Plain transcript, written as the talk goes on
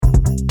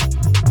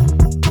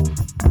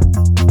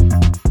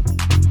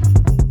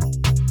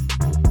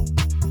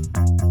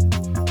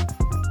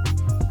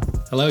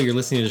Hello, you're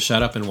listening to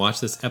Shut Up and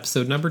Watch This,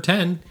 episode number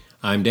 10.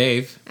 I'm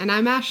Dave. And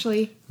I'm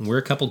Ashley. And we're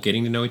a couple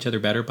getting to know each other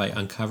better by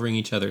uncovering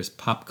each other's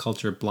pop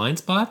culture blind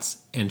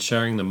spots and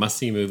sharing the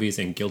must-see movies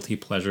and guilty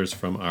pleasures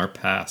from our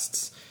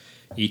pasts.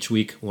 Each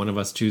week, one of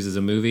us chooses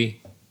a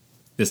movie.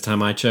 This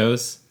time I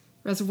chose...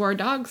 Reservoir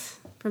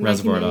Dogs from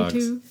Reservoir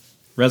 1992. Dogs.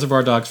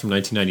 Reservoir Dogs from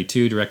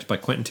 1992, directed by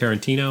Quentin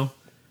Tarantino.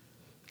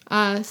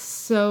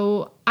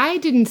 So I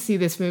didn't see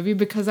this movie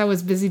because I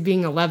was busy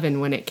being 11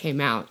 when it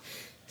came out.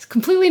 It's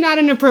completely not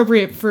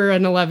inappropriate for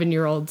an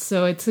 11-year-old,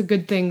 so it's a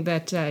good thing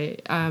that I...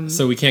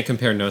 So we can't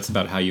compare notes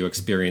about how you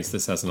experienced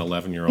this as an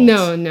 11-year-old?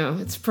 No,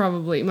 it's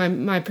probably... My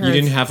parents... You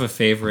didn't have a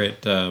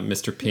favorite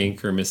Mr.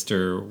 Pink or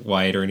Mr.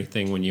 White or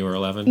anything when you were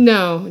 11?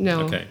 No.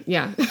 Okay.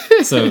 Yeah.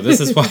 So this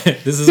is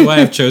why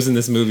I've chosen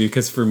this movie,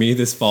 because for me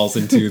this falls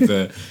into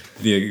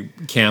the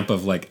camp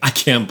of like, I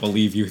can't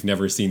believe you've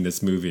never seen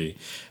this movie.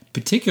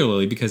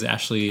 Particularly because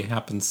Ashley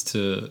happens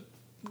to,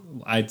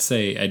 I'd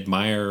say,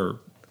 admire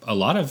a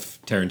lot of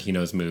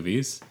Tarantino's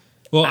movies.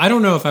 Well, I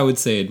don't know if I would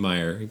say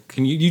admire.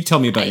 Can you tell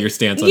me about your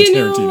stance on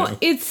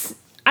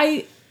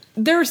Tarantino?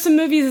 There are some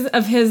movies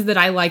of his that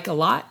I like a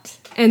lot,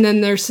 and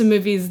then there's some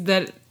movies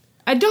that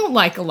I don't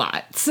like a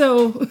lot.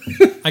 So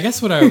I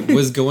guess what I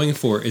was going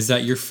for is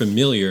that you're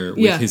familiar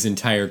with his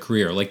entire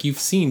career. Like, you've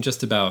seen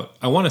just about,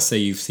 I want to say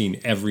you've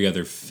seen every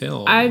other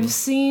film. I've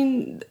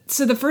seen,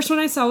 so the first one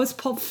I saw was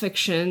Pulp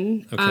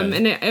Fiction. Okay.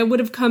 And it would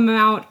have come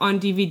out on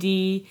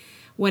DVD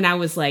when I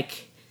was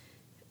like,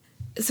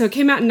 so it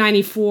came out in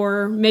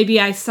 94. Maybe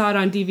I saw it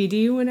on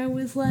DVD when I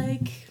was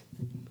like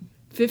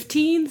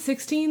 15,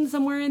 16,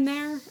 somewhere in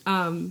there.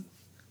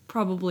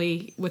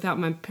 Probably without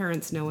my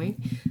parents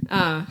knowing.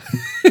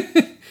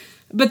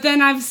 But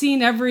then I've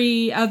seen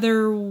every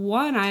other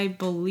one, I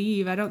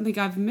believe. I don't think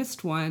I've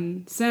missed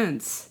one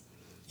since.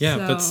 Yeah,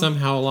 so. But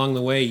somehow along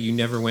the way, you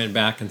never went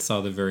back and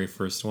saw the very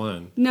first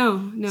one.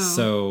 No.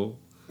 So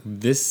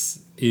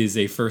this is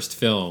a first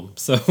film.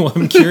 So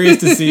I'm curious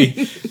to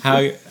see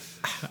how...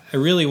 I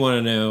really want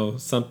to know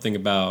something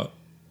about...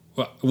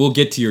 Well, we'll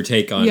get to your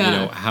take on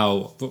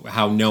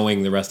how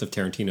knowing the rest of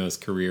Tarantino's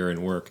career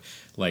and work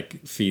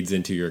like feeds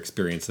into your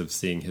experience of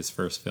seeing his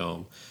first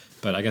film.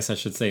 But I guess I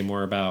should say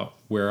more about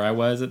where I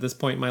was at this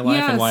point in my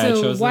life and why I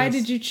chose this. Why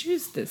did you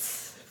choose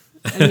this?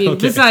 I mean,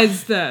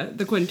 besides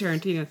the Quentin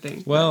Tarantino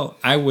thing. Well,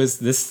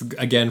 this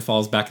again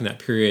falls back in that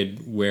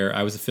period where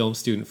I was a film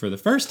student for the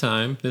first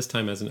time, this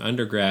time as an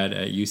undergrad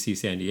at UC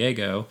San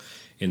Diego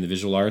in the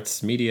visual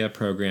arts media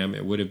program.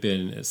 It would have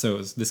been,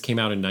 this came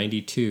out in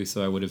 92,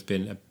 so I would have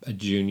been a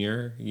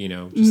junior,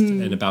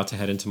 and about to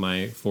head into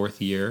my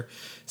fourth year.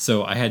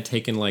 So I had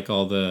taken like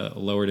all the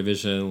lower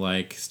division,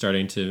 like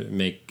starting to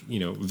make,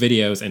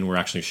 videos, and we're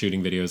actually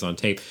shooting videos on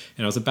tape.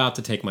 And I was about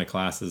to take my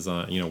classes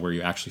on, where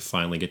you actually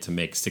finally get to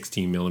make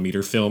 16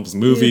 millimeter films,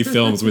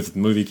 films with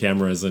movie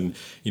cameras and,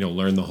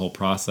 learn the whole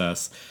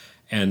process.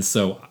 And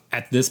so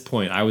at this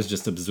point, I was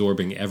just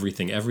absorbing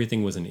everything.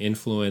 Everything was an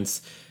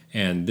influence.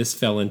 And this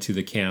fell into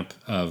the camp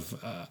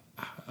of a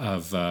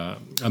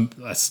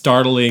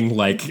startling,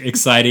 like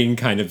exciting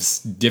kind of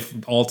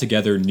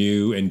altogether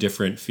new and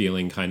different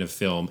feeling kind of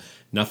film.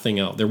 Nothing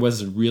else. There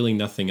was really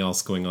nothing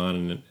else going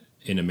on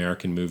in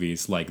American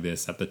movies like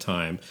this at the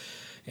time.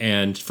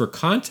 And for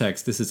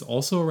context, this is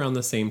also around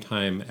the same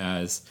time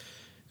as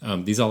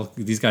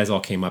these guys all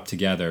came up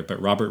together. But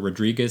Robert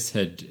Rodriguez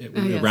had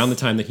around the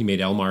time that he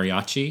made El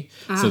Mariachi.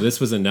 So this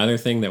was another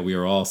thing that we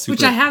were all super...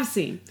 Which I have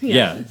seen.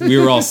 Yeah, we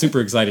were all super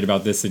excited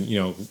about this. And,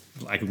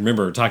 I can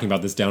remember talking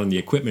about this down in the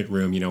equipment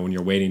room, when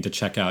you're waiting to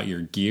check out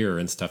your gear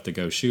and stuff to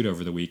go shoot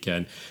over the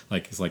weekend.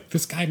 Like, it's like,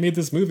 this guy made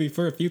this movie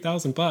for a few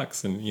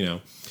 $1,000.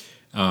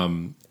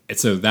 And,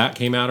 so that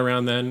came out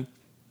around then.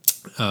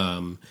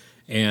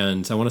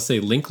 And I want to say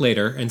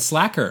Linklater and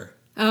Slacker.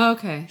 Oh,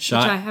 okay.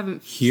 Shot Which I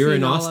haven't here seen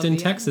in all Austin, of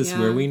yet. Texas,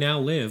 where we now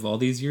live, all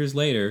these years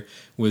later,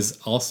 was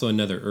also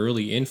another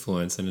early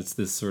influence. And it's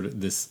this sort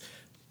of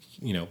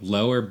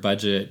lower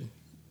budget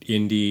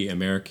indie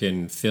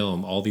American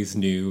film, all these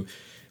new,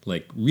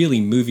 like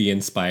really movie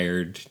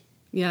inspired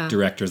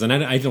directors. And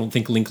I don't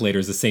think Linklater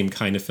is the same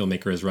kind of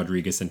filmmaker as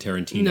Rodriguez and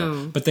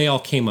Tarantino, but they all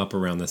came up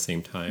around the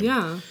same time.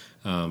 Yeah.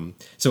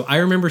 So I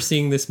remember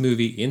seeing this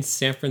movie in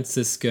San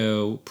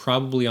Francisco,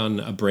 probably on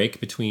a break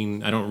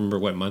between, I don't remember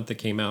what month it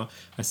came out.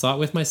 I saw it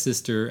with my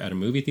sister at a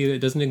movie theater that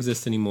doesn't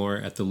exist anymore,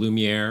 at the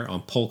Lumiere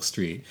on Polk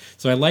Street.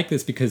 So I like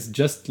this because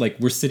just like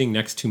we're sitting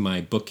next to my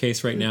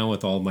bookcase right now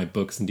with all my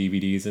books and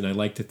DVDs, and I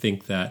like to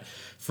think that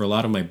for a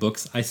lot of my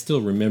books, I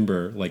still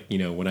remember, like,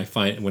 when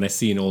I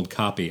see an old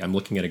copy, I'm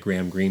looking at a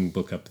Graham Greene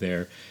book up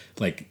there,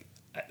 like,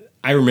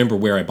 I remember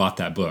where I bought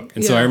that book.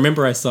 And so I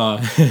remember I saw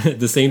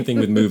the same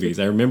thing with movies.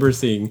 I remember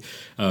seeing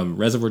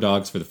Reservoir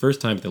Dogs for the first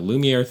time at the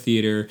Lumiere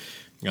Theater.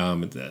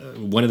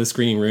 One of the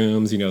screening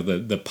rooms,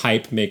 the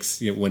pipe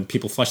makes, when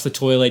people flush the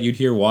toilet, you'd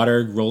hear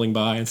water rolling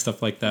by and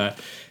stuff like that.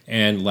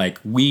 And like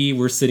we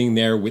were sitting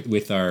there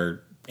with our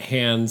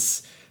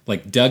hands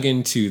like dug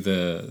into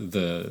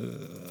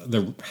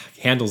the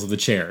handles of the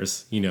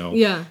chairs,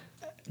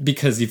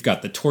 because you've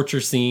got the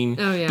torture scene,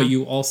 Oh, yeah. but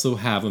you also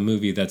have a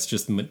movie that's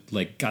just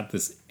like got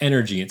this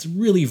energy. It's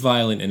really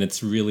violent and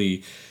it's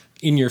really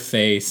in your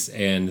face,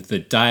 and the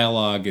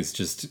dialogue is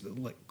just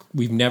like,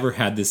 we've never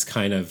had this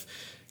kind of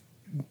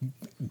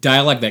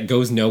dialogue that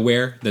goes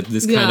nowhere, that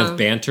this kind of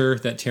banter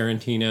that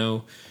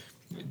Tarantino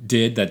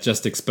did that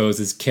just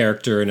exposes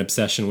character and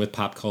obsession with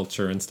pop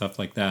culture and stuff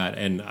like that.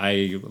 And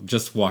I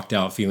just walked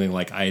out feeling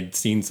like I'd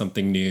seen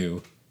something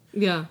new.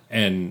 Yeah.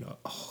 And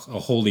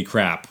holy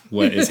crap,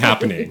 what is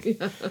happening?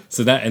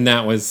 So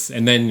that was,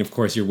 and then of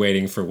course you're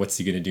waiting for what's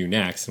he going to do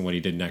next, and what he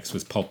did next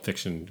was Pulp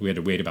Fiction. We had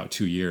to wait about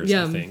 2 years,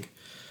 I think.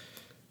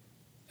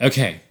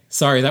 Okay,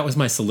 sorry, that was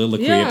my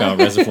soliloquy about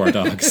Reservoir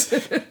Dogs.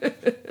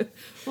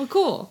 Well,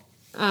 cool.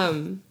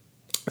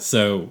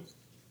 So,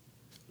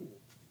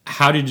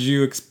 how did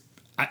you?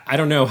 I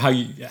don't know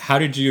how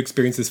did you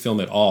experience this film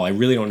at all? I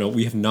really don't know.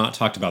 We have not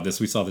talked about this.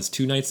 We saw this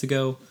 2 nights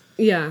ago.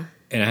 Yeah.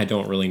 And I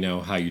don't really know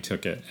how you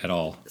took it at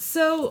all.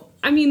 So,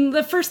 I mean,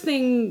 the first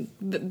thing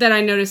that I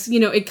noticed,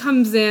 it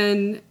comes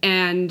in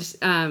and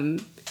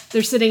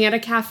they're sitting at a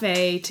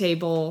cafe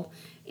table,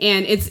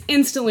 and it's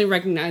instantly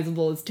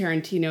recognizable as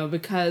Tarantino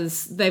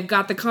because they've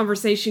got the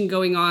conversation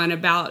going on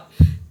about,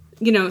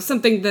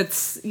 something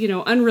that's,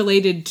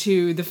 unrelated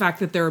to the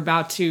fact that they're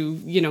about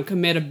to,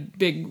 commit a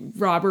big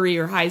robbery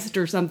or heist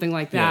or something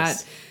like that.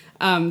 Yes.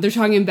 They're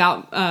talking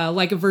about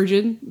Like a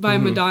Virgin by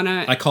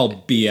Madonna. I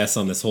call BS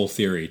on this whole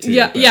theory too.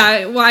 Yeah,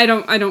 yeah. Well,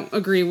 I don't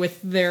agree with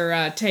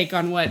their take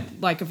on what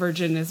Like a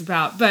Virgin is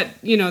about, but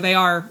they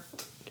are,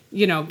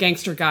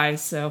 gangster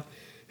guys. So,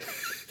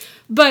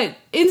 but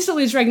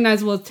instantly it's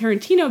recognizable as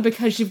Tarantino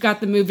because you've got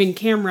the moving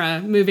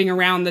camera moving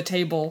around the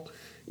table,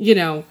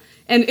 and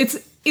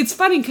it's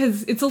funny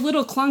because it's a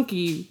little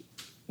clunky.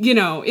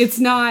 It's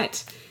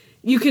not.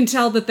 You can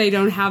tell that they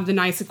don't have the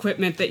nice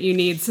equipment that you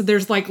need. So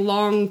there's like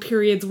long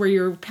periods where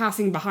you're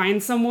passing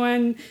behind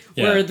someone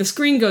where the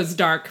screen goes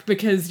dark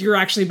because you're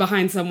actually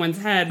behind someone's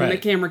head and the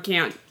camera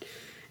can't.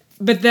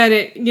 But then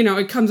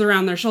it comes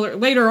around their shoulder.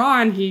 Later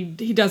on, he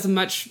does a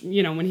much,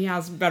 when he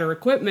has better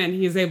equipment,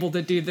 he's able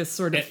to do this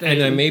sort of thing.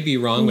 And I may be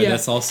wrong, but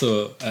that's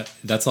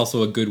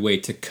also a good way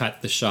to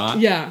cut the shot.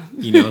 Yeah.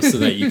 So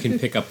that you can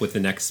pick up with the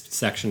next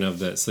section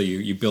of so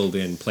you build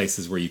in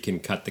places where you can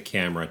cut the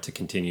camera to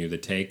continue the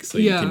take, so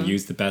you can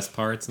use the best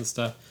parts and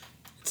stuff.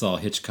 It's all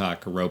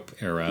Hitchcock rope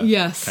era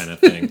kind of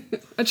thing.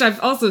 Which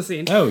I've also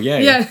seen. Oh,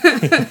 yeah.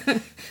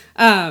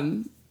 Yeah.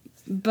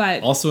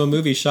 But also a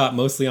movie shot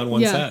mostly on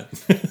one set.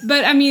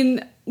 But I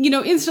mean,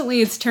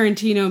 instantly it's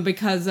Tarantino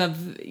because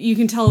you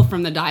can tell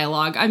from the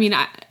dialogue. I mean,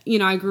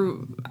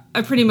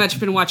 I've pretty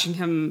much been watching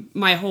him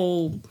my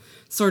whole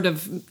sort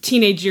of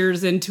teenage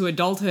years into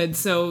adulthood,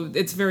 so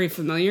it's very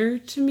familiar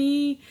to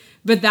me.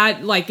 But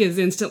that is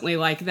instantly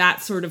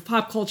that sort of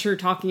pop culture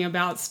talking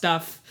about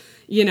stuff.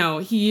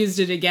 He used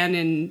it again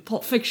in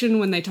Pulp Fiction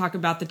when they talk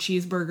about the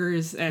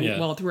cheeseburgers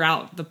and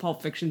throughout the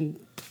Pulp Fiction,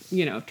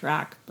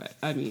 track. But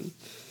I mean.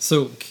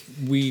 So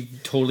we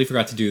totally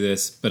forgot to do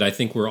this, but I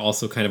think we're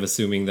also kind of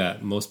assuming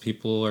that most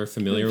people are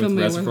familiar with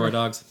Reservoir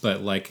Dogs.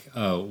 But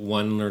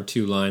 1 or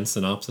 2 line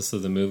synopsis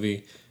of the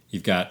movie,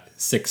 you've got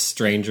 6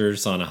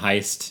 strangers on a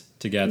heist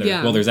together.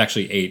 Yeah. Well, there's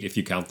actually 8 if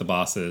you count the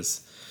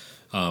bosses.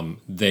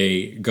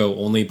 They go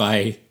only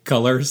by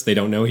colors. They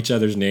don't know each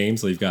other's names.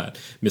 So you've got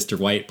Mr.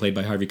 White, played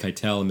by Harvey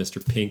Keitel, and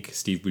Mr. Pink,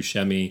 Steve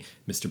Buscemi,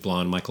 Mr.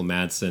 Blonde, Michael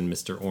Madsen,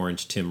 Mr.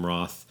 Orange, Tim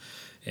Roth,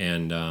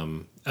 and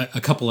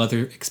a couple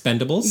other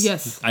expendables.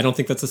 Yes. I don't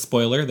think that's a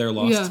spoiler. They're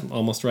lost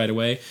almost right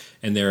away.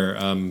 And they're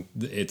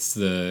it's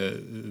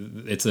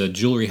a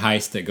jewelry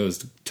heist that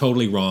goes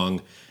totally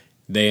wrong.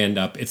 They end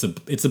up it's a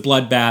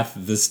bloodbath.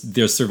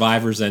 Their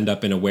survivors end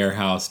up in a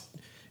warehouse.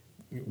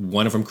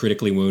 One of them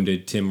critically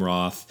wounded, Tim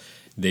Roth.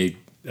 They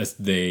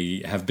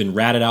have been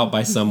ratted out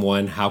by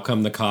someone. How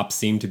come the cops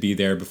seem to be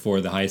there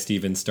before the heist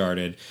even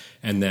started?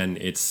 And then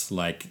it's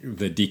like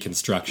the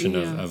deconstruction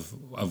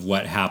of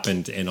what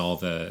happened and all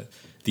the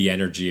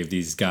energy of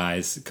these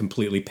guys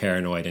completely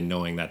paranoid and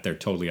knowing that they're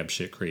totally up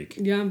shit creek.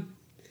 Yeah.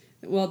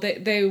 Well,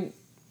 they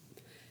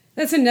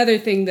that's another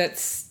thing and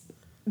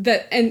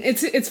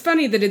it's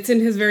funny that it's in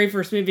his very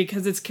first movie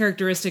because it's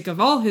characteristic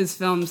of all his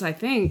films, I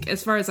think,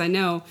 as far as I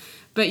know.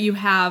 But you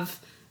have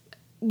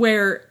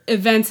where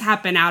events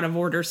happen out of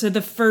order. So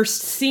the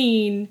first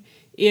scene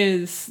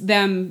is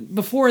them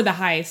before the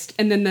heist,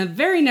 and then the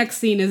very next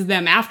scene is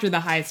them after the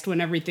heist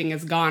when everything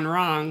has gone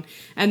wrong.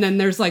 And then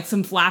there's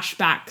some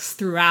flashbacks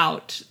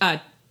throughout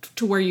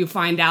to where you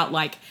find out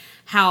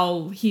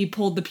how he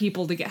pulled the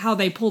people how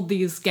they pulled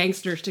these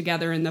gangsters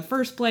together in the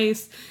first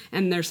place.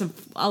 And there's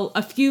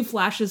a few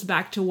flashes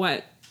back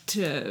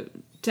to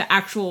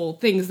actual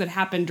things that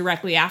happened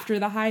directly after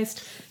the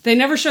heist. They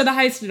never show the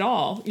heist at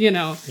all,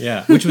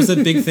 Yeah, which was a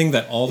big thing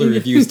that all the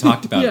reviews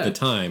talked about at the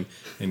time.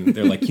 And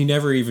they're like, you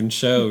never even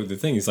show the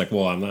thing. He's like,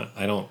 well,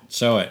 I don't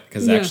show it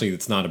because actually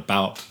it's not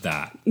about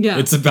that. Yeah.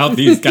 It's about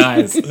these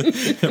guys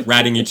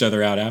ratting each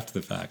other out after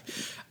the fact.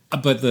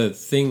 But the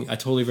thing I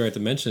totally forgot to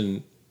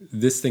mention,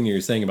 this thing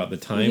you're saying about the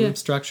time Yeah.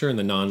 structure and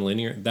the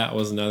non-linear, that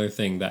was another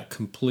thing that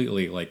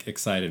completely like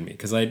excited me,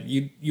 because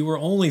you were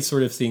only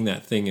sort of seeing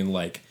that thing in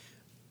like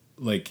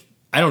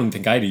I don't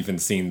think I'd even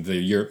seen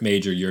the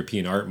major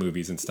European art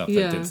movies and stuff that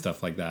Yeah. did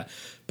stuff like that.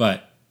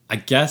 But I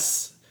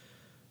guess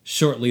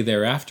shortly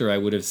thereafter, I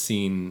would have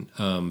seen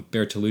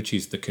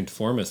Bertolucci's The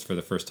Conformist for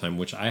the first time,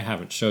 which I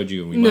haven't showed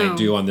you, and we might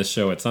do on this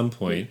show at some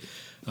point.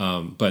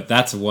 But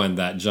that's one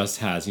that just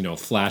has,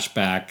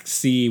 flashback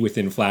C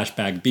within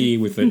flashback B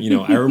within,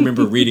 I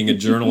remember reading a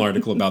journal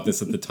article about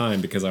this at the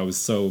time because I was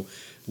so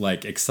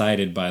like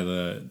excited by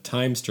the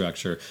time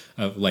structure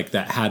of like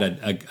that had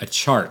a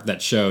chart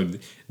that showed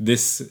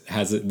this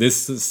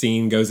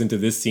scene goes into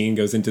this scene,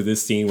 goes into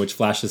this scene, which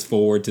flashes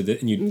forward to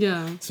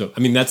the, so I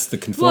mean that's The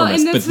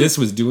Conformist, but this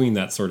was doing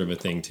that sort of a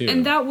thing too,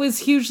 and that was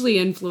hugely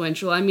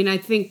influential. I mean, I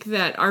think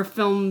that our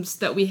films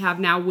that we have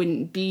now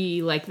wouldn't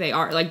be like they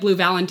are, like Blue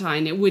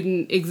Valentine. It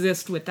wouldn't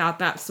exist without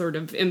that sort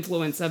of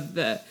influence of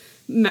the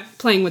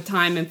playing with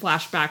time and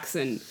flashbacks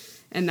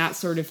and that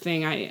sort of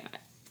thing.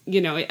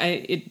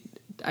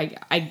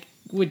 I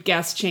would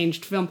guess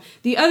changed film.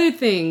 The other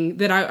thing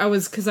that I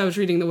was, because I was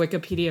reading the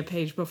Wikipedia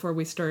page before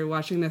we started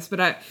watching this,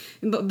 but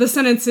the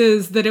sentence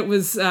is that it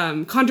was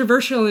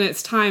controversial in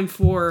its time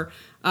for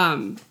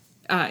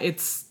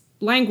its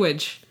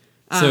language.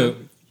 So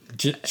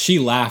she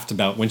laughed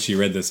about when she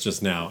read this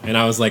just now, and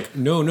I was like,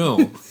 no,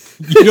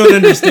 you don't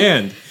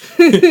understand.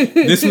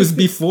 This was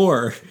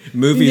before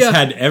movies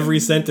had every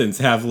sentence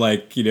have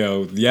like,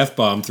 the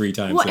F-bomb 3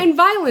 times. Well, and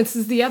violence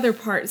is the other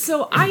part.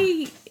 So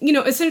I,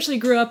 essentially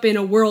grew up in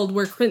a world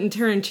where Quentin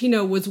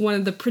Tarantino was one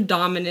of the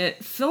predominant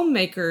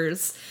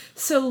filmmakers.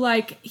 So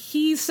like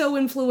he so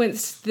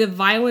influenced the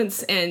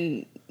violence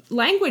and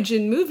language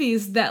in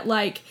movies that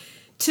like,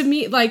 to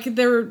me, like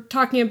they're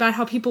talking about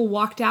how people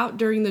walked out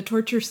during the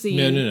torture scene.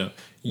 No.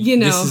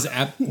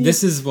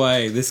 This is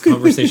why this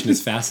conversation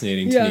is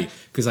fascinating to me,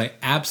 because I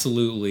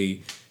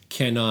absolutely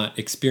cannot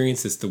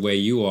experience this the way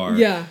you are.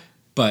 Yeah.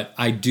 But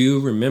I do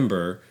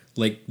remember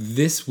like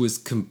this was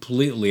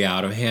completely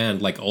out of hand,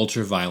 like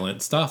ultra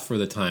violent stuff for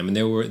the time, and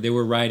they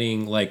were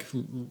writing like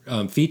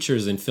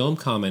features in Film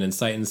Comment and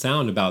Sight and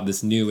Sound about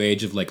this new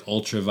age of like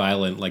ultra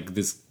violent like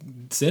this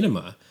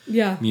cinema.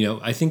 Yeah.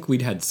 I think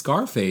we'd had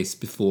Scarface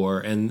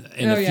before and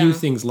a few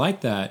things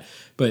like that,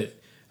 but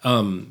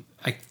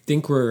I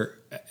think we're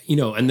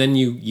and then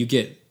you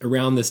get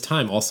around this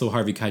time also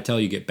Harvey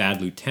Keitel, you get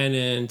Bad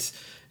Lieutenant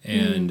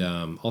and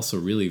also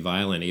really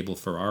violent Abel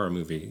Ferrara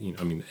movie,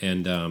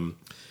 and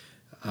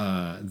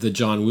the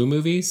John Woo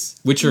movies,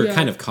 which are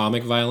kind of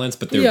comic violence,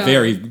 but they're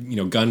very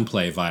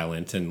gunplay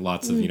violent and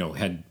lots of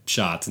head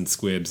shots and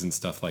squibs and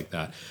stuff like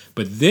that.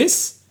 But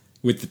this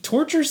with the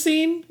torture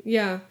scene,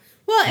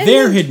 well,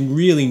 there had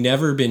really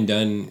never been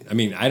done. I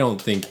mean, I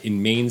don't think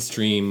in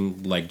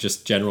mainstream, like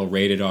just general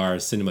rated R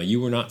cinema,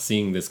 you were not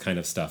seeing this kind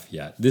of stuff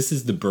yet. This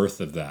is the birth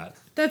of that.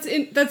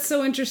 That's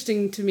so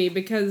interesting to me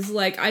because,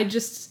 like, I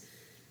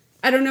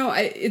don't know.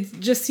 It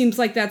just seems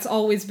like that's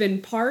always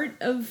been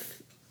part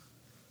of,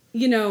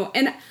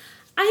 and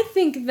I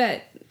think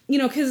that,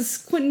 because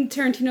Quentin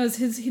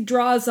Tarantino's he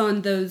draws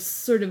on those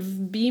sort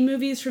of B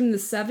movies from the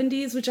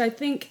 70s, which I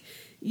think,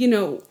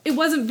 it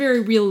wasn't very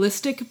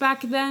realistic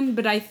back then,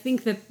 but I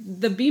think that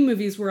the B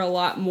movies were a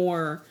lot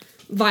more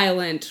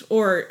violent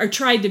or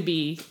tried to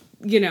be,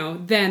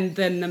 than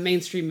the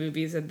mainstream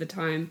movies at the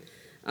time.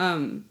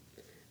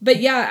 But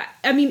yeah,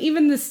 I mean,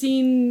 even the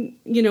scene,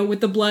 with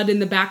the blood in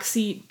the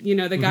backseat,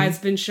 the guy's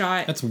been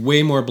shot. That's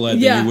way more blood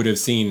than you would have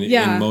seen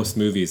in most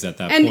movies at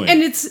that point.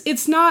 And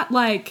it's not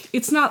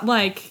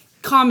like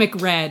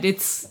comic red.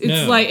 It's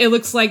like it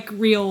looks like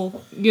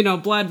real,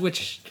 blood,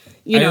 which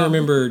I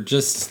remember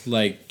just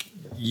like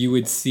you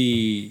would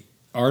see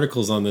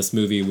articles on this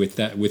movie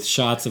with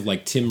shots of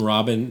like Tim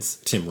Robbins.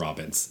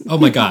 Oh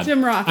my God.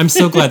 Tim Roth. I'm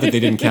so glad that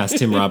they didn't cast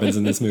Tim Robbins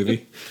in this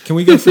movie. Can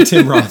we go for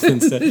Tim Roth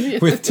instead?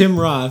 With Tim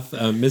Roth,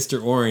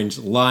 Mr. Orange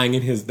lying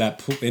in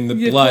in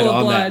the blood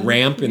on that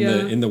ramp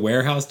in the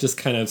warehouse, just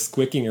kind of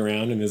squicking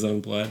around in his own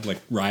blood, like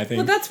writhing.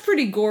 Well, that's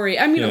pretty gory.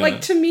 I mean,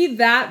 like to me,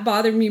 that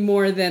bothered me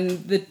more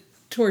than the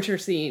torture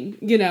scene.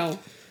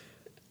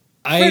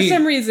 For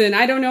some reason,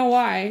 I don't know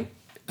why.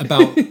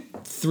 About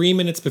 3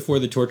 minutes before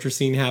the torture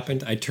scene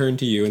happened, I turned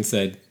to you and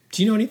said,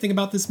 "Do you know anything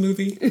about this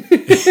movie?"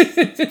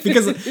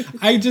 Because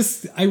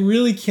I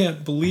really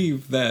can't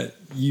believe that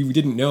you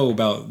didn't know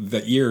about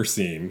the ear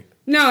scene.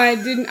 No, I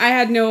didn't. I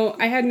had no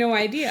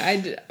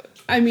idea.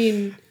 I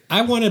mean,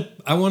 I want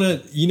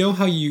to,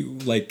 how you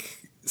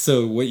like,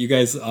 so what you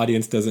guys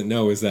audience doesn't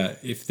know is that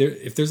if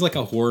there's like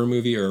a horror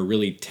movie or a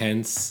really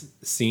tense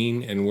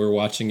scene and we're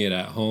watching it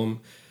at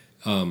home,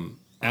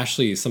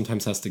 Ashley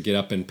sometimes has to get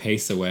up and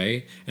pace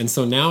away. And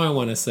so now I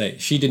want to say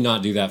she did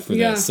not do that for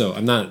this. So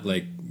I'm not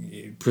like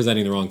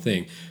presenting the wrong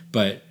thing,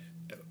 but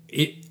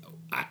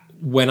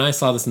when I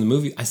saw this in the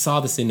movie, I saw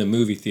this in a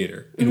movie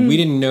theater and we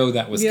didn't know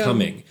that was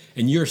coming,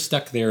 and you're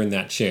stuck there in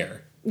that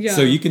chair.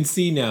 So you can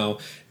see now,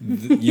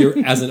 you're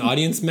as an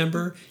audience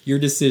member, your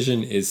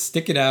decision is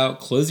stick it out,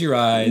 close your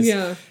eyes.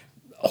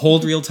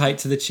 hold real tight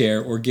to the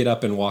chair or get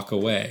up and walk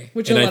away.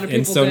 Which a lot of people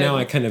And so did. now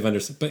I kind of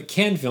understand. But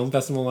Cannes Film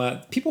Festival,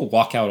 people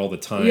walk out all the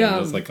time. Yeah.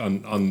 It's like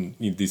on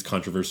these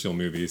controversial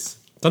movies.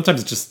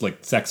 Sometimes it's just like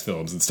sex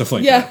films and stuff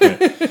like Yeah.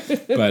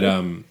 that. But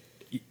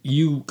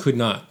you could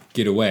not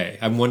get away.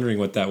 I'm wondering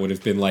what that would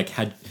have been like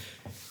had...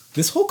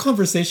 This whole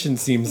conversation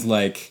seems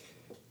like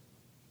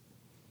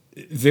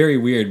very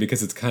weird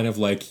because it's kind of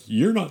like,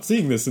 you're not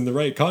seeing this in the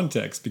right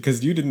context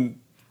because you didn't...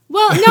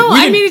 Well, no,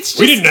 I mean, it's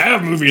just... We didn't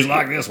have movies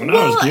like this when I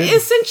was a kid.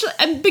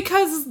 Essentially,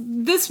 because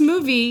this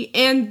movie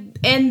and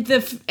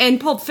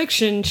Pulp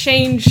Fiction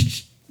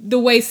changed the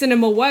way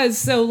cinema was,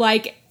 so,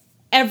 like,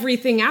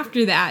 everything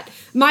after that,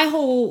 my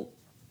whole...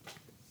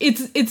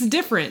 It's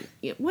different.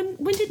 When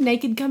did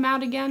Naked come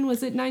out again?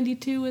 Was it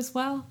 92 as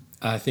well?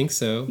 I think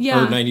so.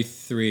 Yeah. Or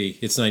 93.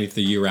 It's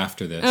the year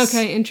after this.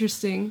 Okay,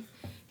 interesting.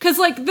 Because,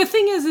 like, the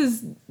thing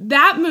is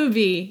that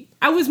movie,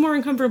 I was more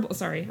uncomfortable...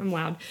 Sorry, I'm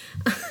loud.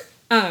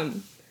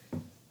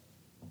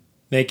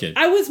 Naked.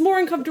 I was more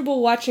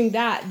uncomfortable watching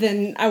that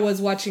than I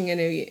was watching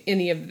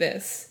any of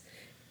this.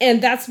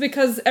 And that's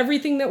because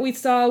everything that we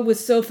saw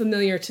was so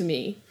familiar to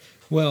me.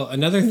 Well,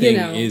 another thing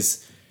know.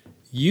 is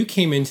you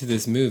came into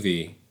this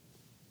movie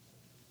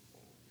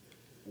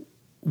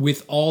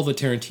with all the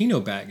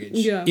Tarantino baggage.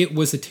 Yeah. It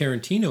was a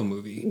Tarantino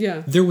movie.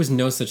 Yeah. There was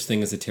no such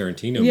thing as a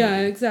Tarantino Yeah,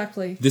 movie.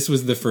 exactly. This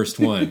was the first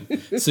one.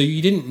 So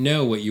you didn't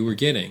know what you were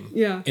getting.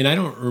 Yeah. And I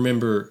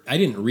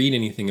didn't read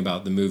anything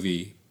about the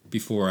movie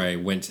before I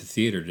went to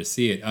theater to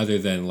see it, other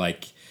than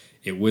like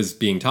it was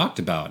being talked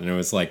about. And it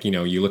was like,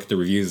 you look at the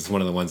reviews, it's one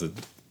of the ones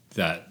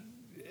that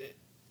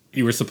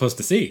you were supposed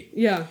to see.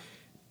 Yeah.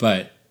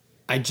 But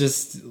I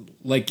just,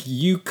 like,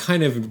 you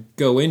kind of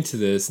go into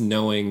this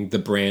knowing the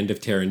brand of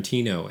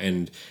Tarantino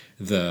and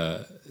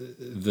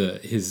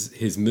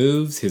his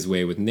moves, his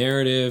way with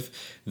narrative,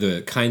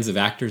 the kinds of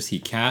actors he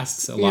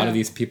casts. A lot of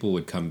these people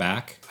would come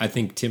back. I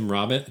think Tim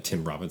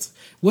Robbins.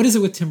 What is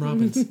it with Tim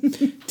Robbins?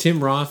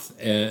 Tim Roth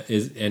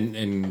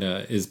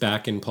is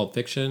back in Pulp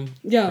Fiction.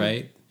 Yeah.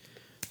 Right.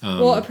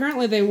 Well,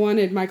 apparently they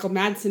wanted Michael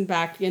Madsen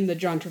back in the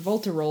John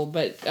Travolta role,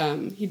 but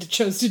he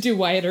chose to do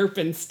Wyatt Earp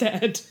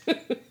instead.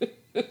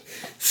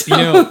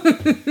 So,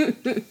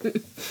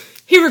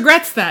 he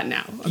regrets that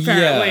now,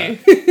 apparently.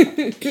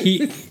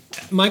 Yeah.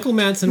 Michael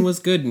Madsen was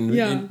good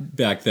Yeah.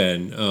 back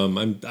then.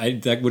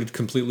 That would have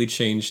completely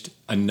changed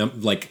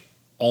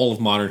all of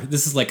modern.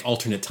 This is like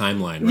alternate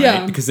timeline, right?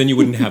 Yeah. Because then you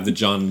wouldn't have the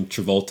John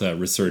Travolta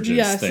resurgence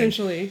Yeah, thing.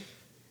 essentially.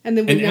 And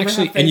then we'd never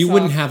have and you Face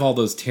wouldn't Off. have all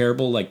those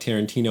terrible like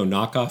Tarantino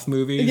knockoff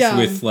movies Yeah.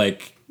 with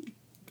like,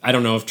 I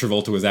don't know if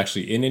Travolta was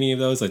actually in any of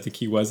those. I think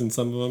he was in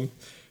some of them,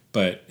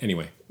 but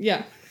anyway,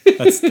 Yeah.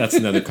 that's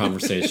another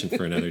conversation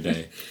for another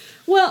day.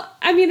 Well,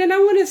 I mean, and I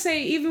want to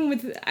say, even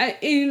with,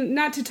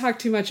 not to talk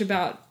too much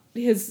about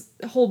his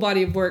whole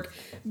body of work,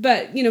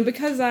 but,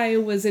 because I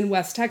was in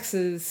West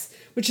Texas,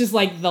 which is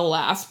like the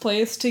last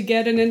place to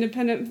get an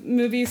independent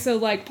movie, so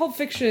like Pulp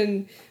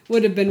Fiction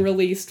would have been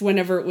released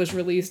whenever it was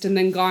released and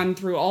then gone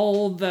through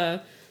all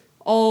the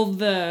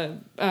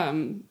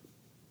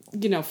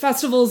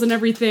festivals and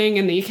everything,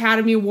 and the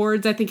Academy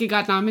Awards. I think it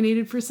got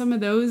nominated for some of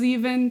those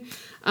even.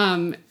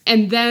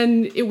 And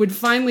then it would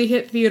finally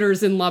hit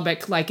theaters in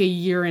Lubbock like a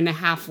year and a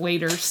half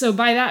later. So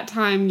by that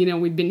time,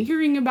 we'd been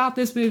hearing about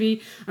this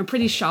movie. I'm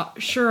pretty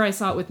sure I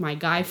saw it with my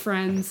guy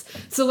friends.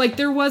 So like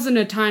there wasn't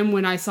a time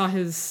when I saw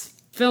his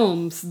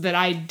films that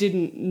I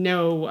didn't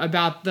know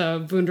about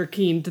the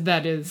wunderkind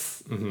that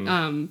is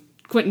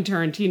Quentin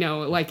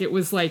Tarantino. Like it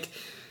was like,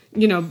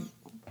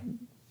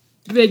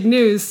 big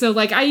news. So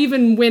like I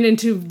even went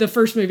into the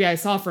first movie I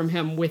saw from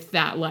him with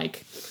that,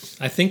 like,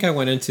 I think I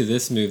went into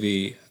this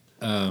movie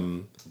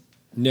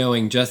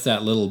knowing just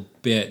that little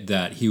bit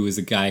that he was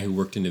a guy who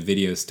worked in a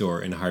video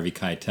store and Harvey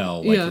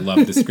Keitel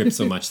loved the script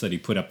so much that he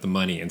put up the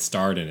money and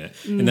starred in it.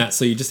 And that,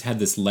 so you just had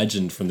this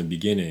legend from the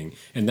beginning.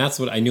 And that's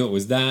what I knew. It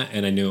was that,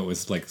 and I knew it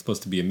was like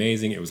supposed to be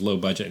amazing. It was low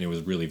budget and it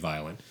was really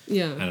violent.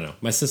 Yeah. I don't know.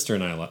 My sister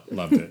and I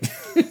loved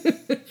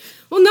it.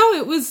 Well,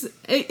 no,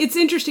 it's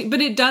interesting,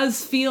 but it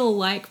does feel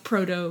like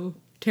proto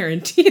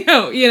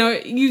Tarantino.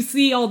 You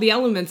see all the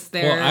elements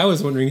there. Well, I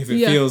was wondering if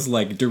it feels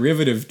like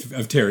derivative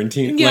of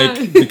Tarantino, Yeah.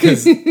 like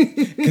because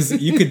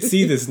you could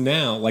see this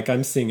now, like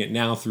I'm seeing it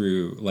now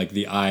through like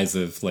the eyes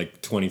of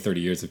like 20,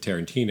 30 years of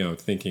Tarantino,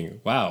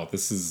 thinking, wow,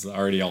 this is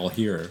already all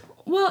here.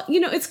 Well,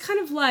 it's kind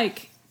of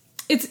like,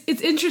 it's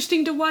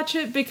interesting to watch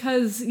it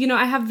because,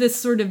 I have this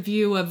sort of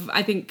view of,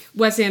 I think,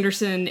 Wes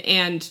Anderson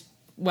and,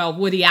 well,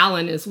 Woody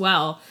Allen as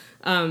well,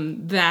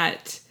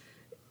 that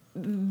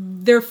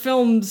their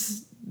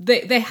films,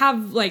 they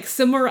have like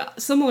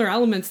similar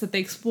elements that they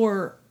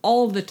explore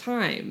all the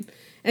time.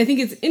 And I think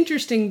it's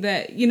interesting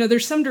that,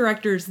 there's some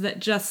directors that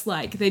just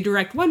like, they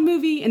direct one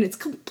movie and it's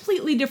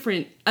completely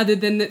different other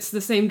than it's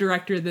the same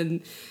director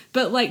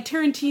but like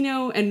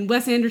Tarantino and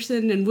Wes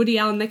Anderson and Woody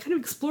Allen, they kind of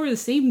explore the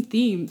same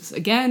themes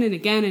again and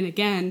again and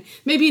again,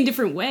 maybe in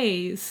different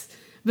ways,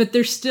 but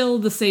they're still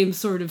the same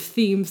sort of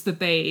themes that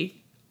they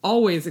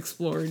always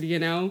explored,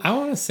 I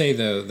want to say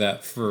though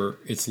that for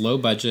its low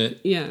budget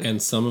Yeah.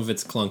 and some of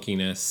its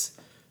clunkiness,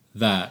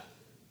 that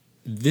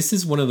this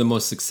is one of the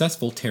most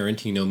successful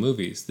Tarantino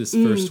movies, this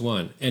first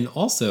one. And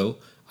also,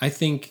 I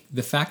think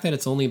the fact that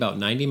it's only about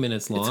 90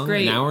 minutes long,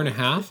 an hour and a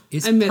half,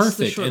 is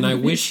perfect. And I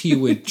wish he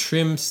would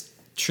trim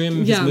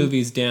his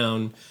movies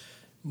down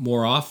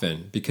more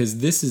often, because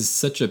this is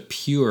such a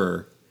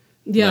pure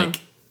like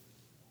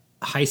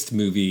heist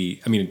movie.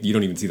 I mean, you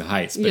don't even see the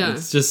heist, but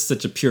it's just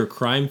such a pure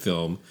crime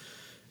film.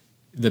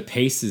 The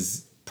pace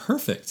is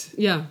perfect.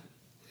 Yeah.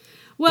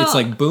 Well, it's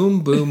like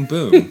boom, boom,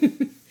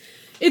 boom.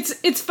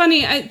 It's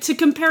funny to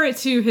compare it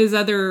to his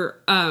other,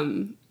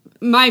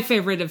 my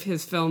favorite of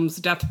his films,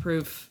 Death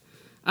Proof,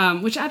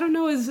 which I don't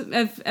know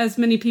as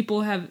many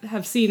people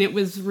have seen. It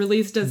was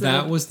released as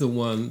that was the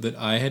one that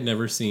I had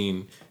never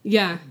seen.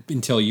 Yeah.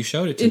 Until you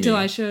showed it to me. Until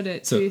I showed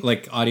it. So,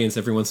 like, audience,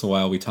 every once in a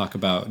while we talk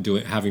about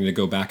having to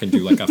go back and do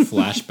like a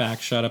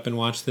flashback. Shut up and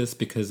watch this,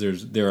 because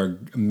there are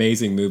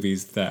amazing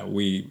movies that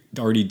we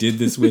already did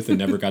this with and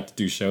never got to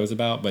do shows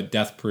about. But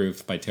Death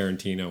Proof by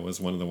Tarantino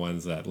was one of the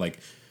ones that like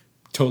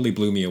totally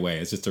blew me away.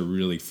 It's just a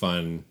really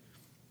fun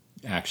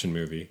action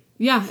movie.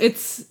 Yeah,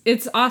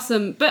 it's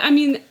awesome. But I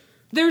mean,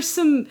 there's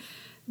some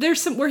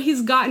where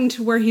he's gotten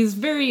to where he's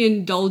very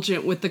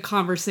indulgent with the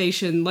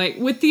conversation, like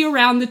with the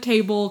around the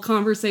table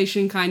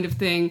conversation kind of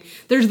thing.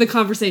 There's the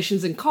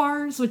conversations in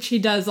cars, which he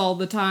does all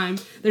the time.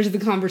 There's the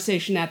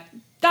conversation at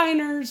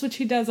diners, which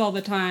he does all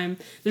the time.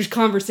 There's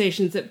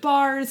conversations at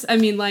bars. I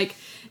mean, like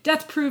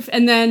Death Proof,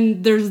 and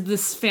then there's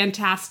this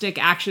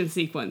fantastic action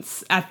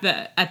sequence at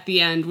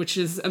the end, which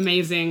is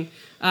amazing,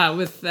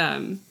 with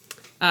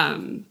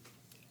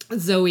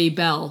Zoe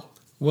Bell.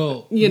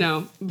 Well,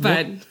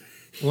 but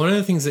one of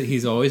the things that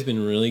he's always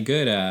been really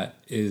good at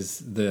is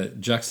the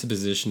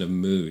juxtaposition of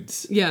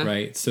moods. Yeah.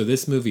 Right? So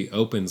this movie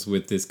opens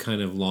with this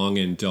kind of long,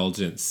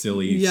 indulgent,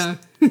 silly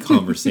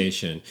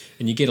conversation.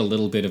 And you get a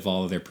little bit of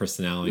all of their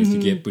personalities.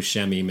 Mm-hmm. You get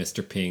Buscemi,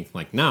 Mr. Pink,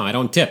 like, no, I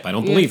don't tip. I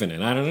don't believe in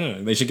it. I don't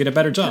know. They should get a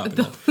better job.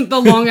 The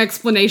long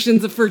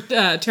explanations for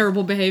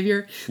terrible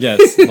behavior.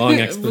 Yes, long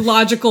explanation.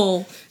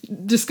 Logical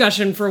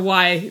discussion for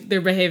why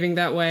they're behaving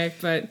that way.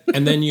 But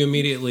and then you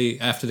immediately,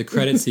 after the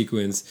credit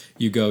sequence,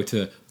 you go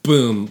to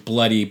boom,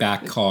 bloody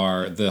back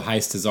car. The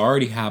heist has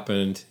already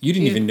happened. You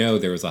didn't even know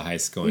there was a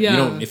heist going. Yeah. You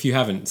don't, if you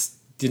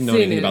didn't know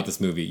anything about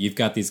this movie, you've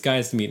got these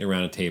guys meeting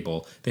around a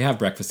table. They have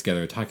breakfast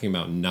together, talking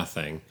about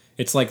nothing.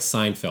 It's like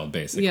Seinfeld,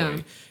 basically. Yeah.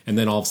 And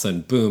then all of a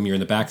sudden, boom, you're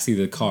in the backseat of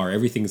the car.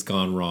 Everything's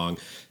gone wrong.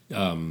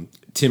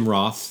 Tim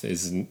Roth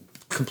is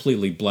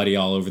completely bloody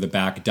all over the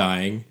back,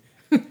 dying.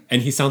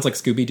 And he sounds like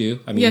Scooby-Doo.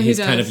 I mean, he's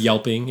kind of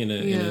yelping in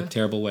a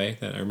terrible way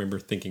that I remember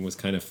thinking was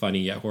kind of funny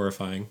yet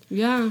horrifying.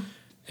 Yeah.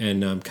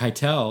 And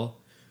Keitel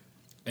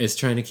is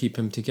trying to keep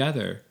him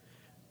together.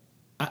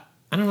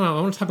 I don't know.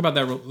 I want to talk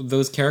about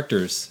those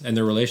characters and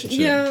their relationship.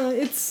 Yeah,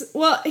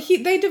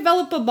 they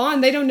develop a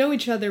bond. They don't know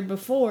each other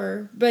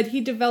before, but he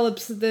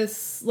develops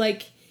this,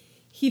 like,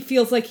 he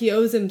feels like he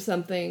owes him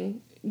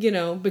something,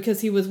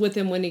 because he was with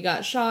him when he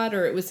got shot,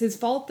 or it was his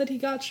fault that he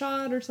got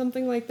shot, or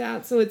something like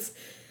that. So it's,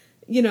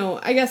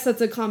 I guess that's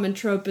a common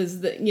trope,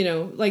 is that,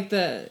 like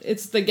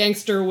it's the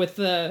gangster with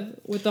the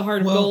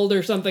heart of gold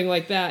or something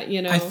like that,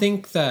 I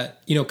think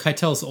that,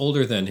 Keitel's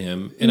older than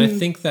him, and I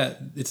think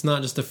that it's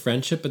not just a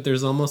friendship, but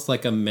there's almost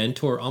like a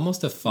mentor,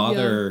 almost a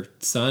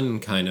father-son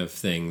kind of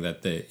thing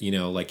that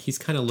like he's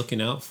kind of looking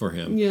out for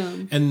him. Yeah.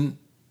 And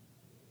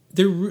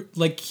they're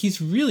like, he's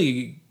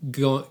really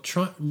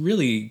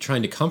really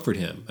trying to comfort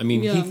him. I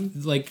mean, he,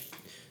 like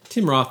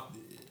Tim Roth,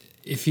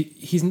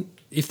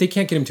 if they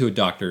can't get him to a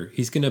doctor,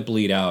 he's going to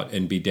bleed out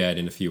and be dead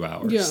in a few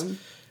hours. Yeah.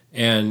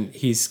 And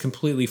he's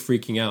completely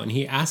freaking out. And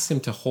he asks him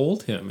to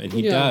hold him, and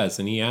he does.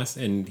 And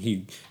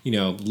he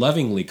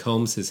lovingly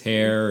combs his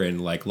hair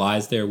and like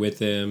lies there with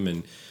him.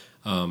 And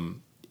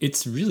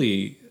it's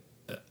really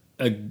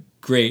a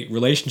great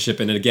relationship.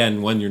 And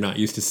again, one you're not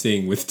used to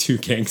seeing with two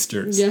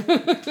gangsters. Yeah.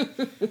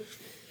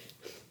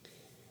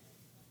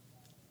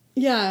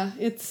 Yeah,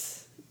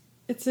 it's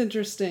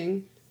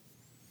interesting.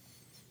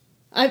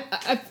 I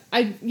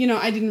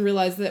didn't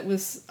realize that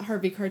was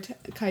Harvey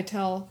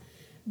Keitel,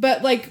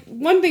 but like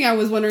one thing I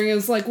was wondering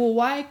is like, well,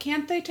 why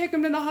can't they take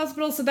him to the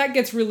hospital? So that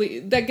gets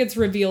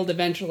revealed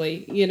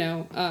eventually,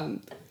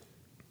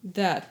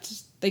 that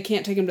they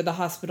can't take him to the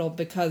hospital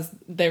because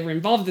they were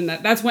involved in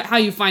that. That's how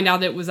you find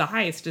out it was a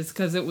heist, is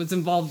because it was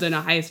involved in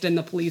a heist and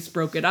the police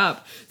broke it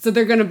up. So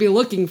they're going to be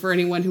looking for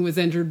anyone who was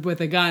injured with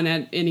a gun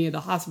at any of the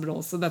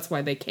hospitals. So that's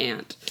why they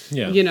can't,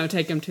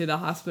 take him to the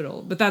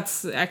hospital. But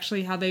that's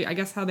actually how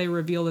they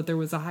reveal that there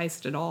was a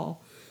heist at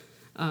all.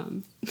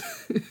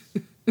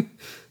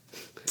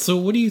 So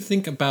what do you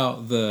think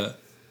about the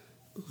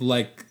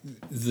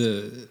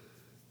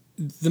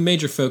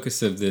major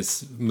focus of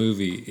this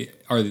movie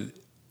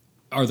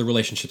are the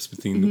relationships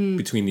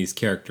between these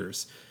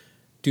characters?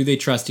 Do they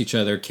trust each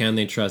other? Can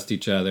they trust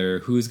each other?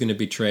 Who's going to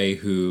betray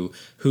who?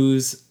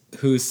 Who's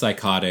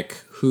psychotic?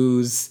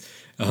 Who's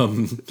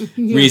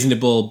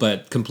reasonable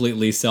but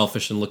completely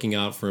selfish and looking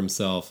out for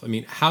himself? I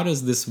mean, how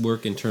does this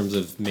work in terms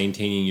of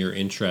maintaining your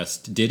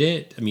interest? Did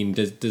it? I mean,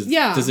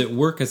 does it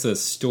work as a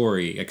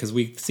story? Because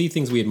we see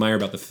things we admire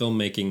about the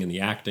filmmaking and the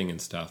acting and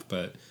stuff,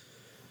 but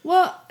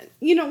Well,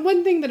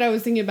 one thing that I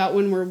was thinking about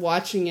when we're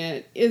watching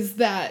it is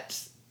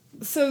that,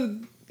 so,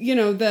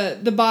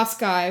 the boss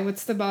guy,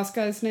 what's the boss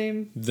guy's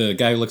name? The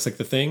guy who looks like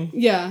the Thing?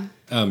 Yeah.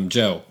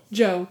 Joe.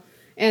 Joe.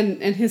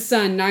 And his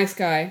son, Nice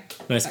Guy.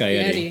 Nice Guy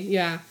Eddie.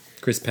 Yeah.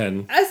 Chris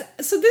Penn.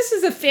 So this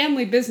is a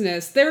family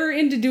business. They're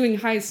into doing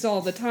heists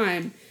all the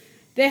time.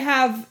 They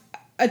have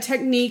a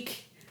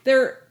technique.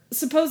 They're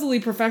supposedly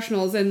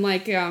professionals, and I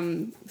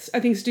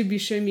think Stu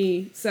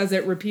Buscemi says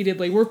it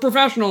repeatedly. We're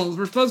professionals.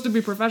 We're supposed to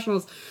be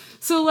professionals.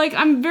 So,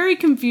 I'm very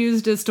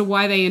confused as to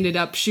why they ended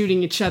up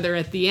shooting each other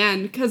at the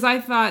end, because I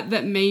thought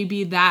that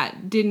maybe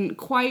that didn't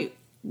quite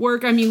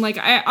work. I mean,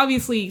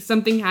 obviously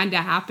something had to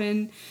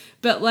happen,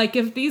 but,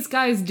 if these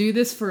guys do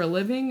this for a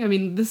living, I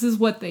mean, this is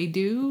what they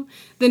do,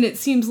 then it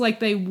seems like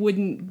they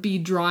wouldn't be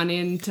drawn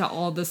into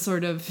all the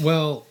sort of...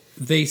 Well,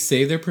 they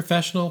say they're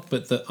professional,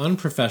 but the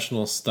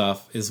unprofessional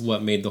stuff is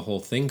what made the whole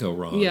thing go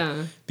wrong.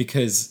 Yeah.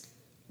 Because,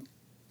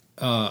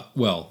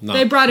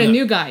 they brought a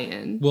new guy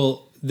in.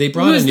 Well... They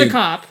brought the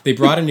cop? They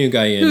brought a new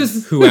guy in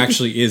who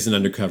actually is an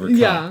undercover cop.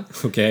 Yeah.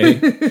 Okay.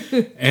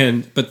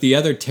 But the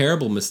other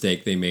terrible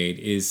mistake they made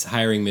is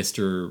hiring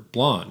Mr.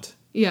 Blonde,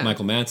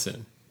 Michael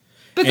Madsen.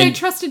 But they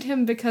trusted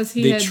him because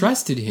They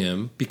trusted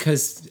him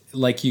because,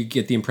 you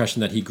get the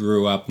impression that he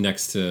grew up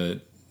next to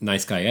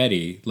Nice Guy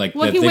Eddie.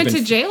 He went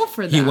to jail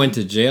for them. He went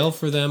to jail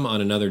for them on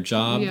another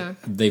job. Yeah.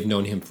 They've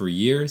known him for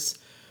years.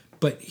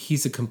 But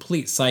he's a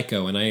complete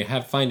psycho, and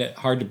I find it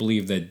hard to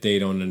believe that they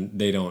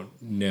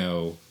don't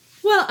know.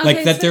 Well,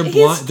 okay,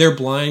 they're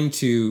blind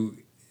to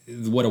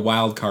what a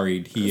wild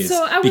card he is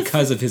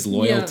because of his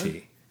loyalty.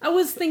 Yeah. I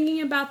was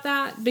thinking about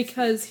that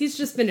because he's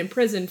just been in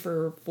prison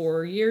for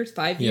 4 years,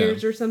 5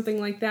 years, or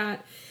something like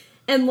that.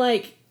 And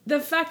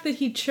the fact that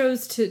he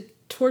chose to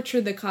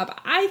torture the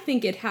cop, I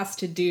think it has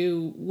to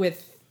do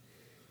with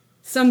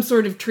some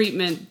sort of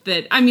treatment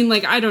that, I mean,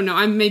 I don't know,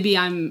 I'm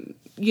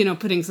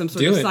putting some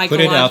sort of put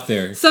it out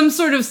there. Some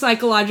sort of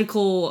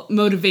psychological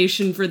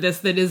motivation for this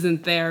that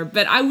isn't there.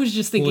 But I was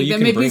just thinking that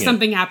maybe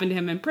something happened to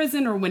him in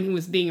prison or when he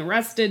was being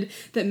arrested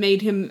that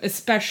made him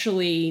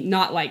especially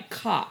not like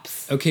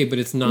cops. Okay, but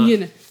it's not.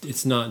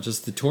 It's not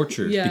just the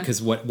torture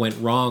because what went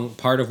wrong.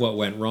 Part of what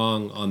went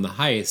wrong on the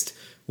heist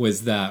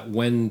was that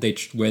when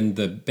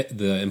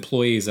the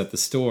employees at the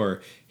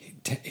store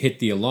hit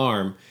the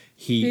alarm.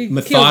 He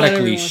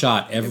methodically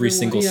shot every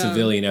single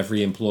civilian,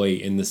 every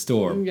employee in the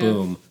store. Yeah.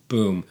 Boom,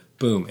 boom,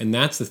 boom. And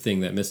that's the thing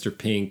that Mr.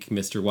 Pink,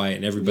 Mr. White,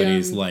 and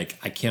everybody's like,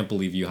 I can't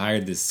believe you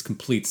hired this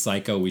complete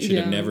psycho. He should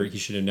have never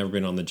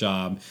been on the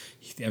job.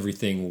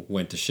 Everything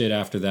went to shit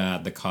after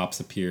that. The cops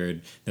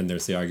appeared. Then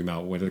there's the argument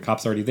about whether the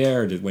cops already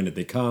there, when did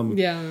they come?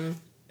 Yeah.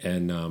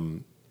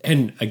 And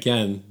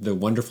again, the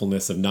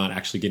wonderfulness of not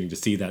actually getting to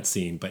see that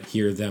scene, but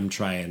hear them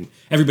try and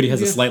everybody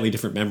has a slightly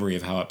different memory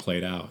of how it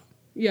played out.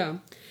 Yeah.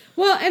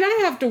 Well, and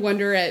I have to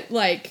wonder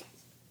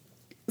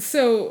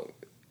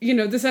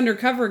this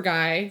undercover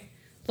guy,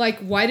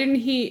 why didn't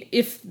he,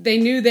 if they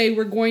knew they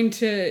were going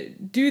to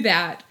do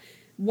that,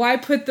 why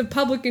put the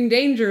public in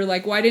danger?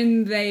 Why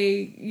didn't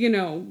they,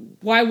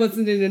 why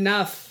wasn't it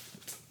enough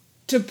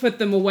to put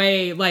them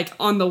away,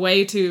 on the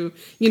way to,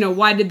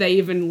 why did they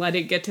even let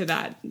it get to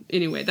that?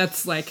 Anyway,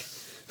 that's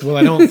Well,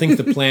 I don't think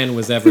the plan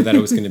was ever that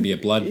it was going to be a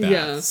bloodbath.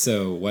 Yeah.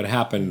 So what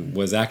happened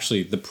was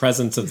actually the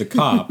presence of the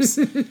cops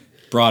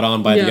brought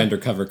on by the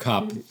undercover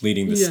cop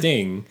leading the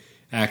sting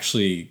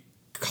actually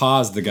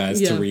caused the guys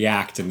to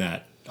react in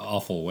that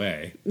awful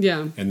way.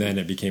 Yeah. And then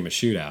it became a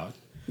shootout.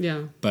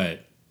 Yeah.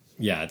 But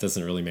it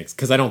doesn't really make sense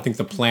because I don't think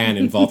the plan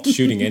involved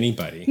shooting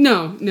anybody.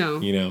 No.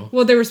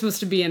 Well, they were supposed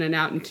to be in and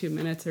out in 2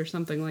 minutes or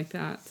something like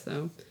that.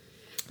 So,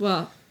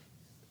 well,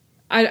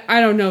 I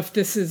don't know if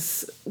this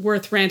is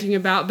worth ranting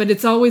about, but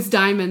it's always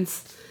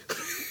diamonds.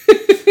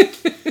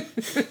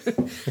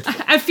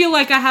 I feel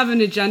like I have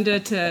an agenda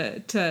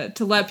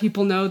to let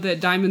people know that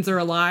diamonds are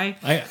a lie.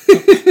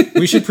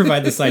 We should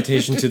provide the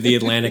citation to the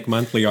Atlantic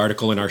Monthly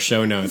article in our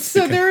show notes.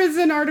 So there is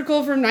an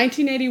article from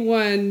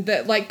 1981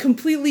 that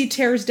completely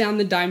tears down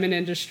the diamond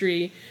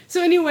industry.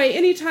 So anyway,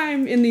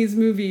 anytime in these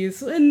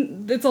movies,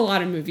 and it's a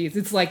lot of movies,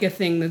 it's a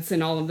thing that's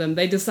in all of them.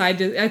 They decide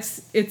to.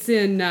 It's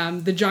in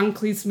the John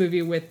Cleese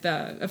movie with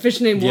A Fish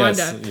Named Wanda.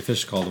 Yes, A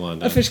Fish Called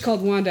Wanda. A Fish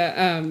Called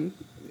Wanda.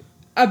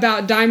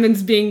 About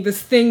diamonds being this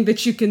thing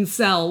that you can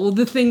sell. Well,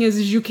 the thing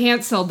is you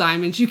can't sell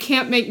diamonds. You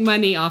can't make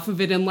money off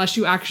of it unless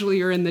you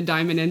actually are in the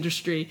diamond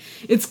industry.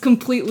 It's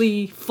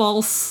completely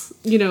false.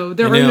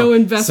 There are no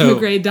investment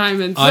grade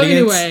diamonds.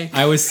 Audience, so anyway.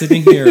 I was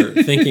sitting here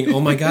thinking, oh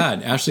my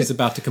God, Ashley's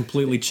about to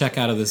completely check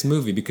out of this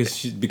movie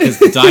because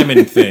the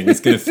diamond thing is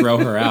going to throw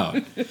her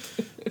out.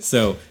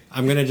 So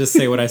I'm going to just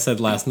say what I said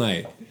last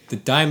night. The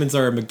diamonds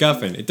are a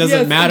MacGuffin. It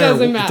doesn't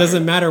matter. It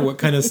doesn't matter what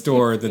kind of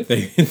store that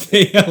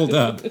they held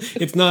up.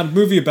 It's not a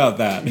movie about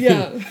that.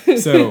 Yeah.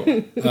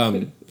 So,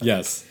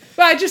 yes.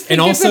 But I just think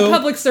it's a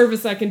public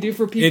service I can do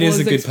for people. It is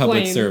a good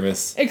public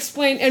service.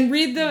 Explain and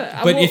read the.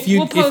 But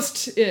we'll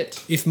post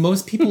it. If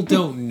most people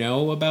don't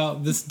know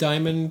about the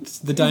diamond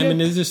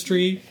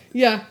industry,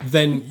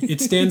 then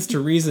it stands to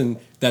reason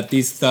that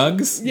these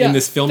thugs Yeah, in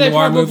this film they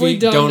noir probably movie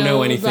don't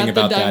know anything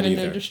about the about that diamond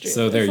either. industry.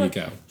 So there It's you like-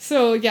 go.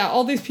 So yeah,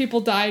 all these people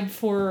died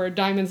for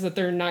diamonds that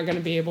they're not going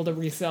to be able to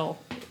resell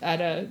at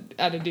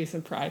a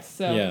decent price.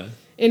 So Yeah.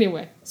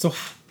 anyway, So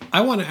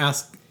I want to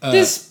ask.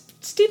 this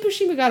Steve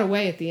Buscema got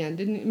away at the end,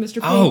 didn't he, Mr.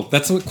 Pink? Oh,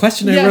 that's a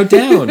question I Yeah. wrote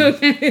down.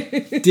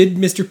 Did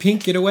Mr.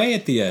 Pink get away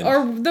at the end?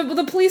 Or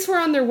the police were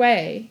on their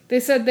way. They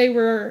said they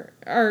were,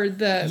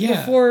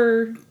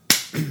 before.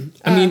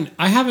 I mean,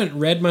 I haven't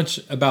read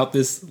much about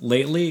this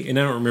lately, and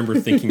I don't remember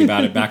thinking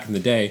about it back in the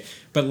day.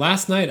 But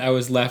last night I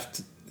was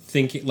left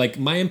thinking, like,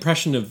 my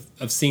impression of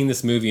seeing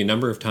this movie a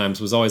number of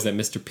times was always that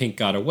Mr. Pink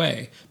got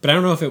away. But I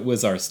don't know if it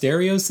was our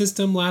stereo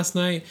system last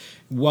night.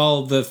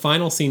 While the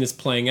final scene is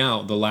playing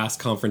out, the last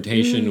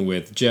confrontation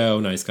with Joe,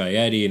 Nice Guy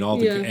Eddie, and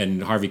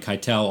and Harvey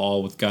Keitel,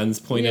 all with guns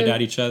pointed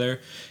at each other.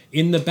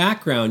 In the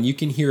background, you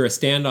can hear a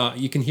standoff.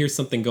 You can hear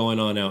something going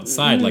on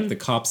outside, like the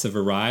cops have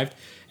arrived.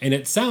 And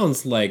it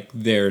sounds like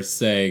they're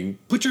saying,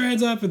 "Put your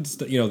hands up," and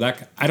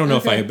that. I don't know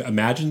if I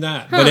imagined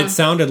that, but it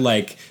sounded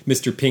like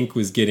Mr. Pink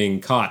was getting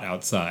caught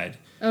outside.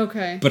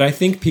 Okay. But I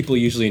think people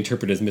usually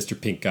interpret as Mr.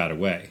 Pink got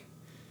away.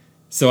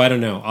 So I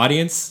don't know.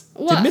 Audience,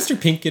 did Mr.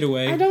 Pink get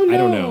away? I don't know. I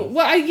don't know.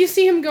 Well, you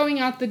see him going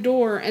out the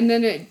door, and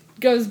then it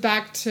goes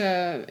back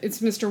to it's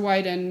Mr.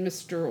 White and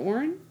Mr.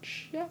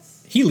 Orange.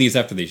 Yes. He leaves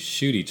after they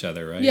shoot each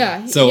other, right?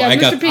 Yeah. So yeah, I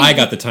Mr. got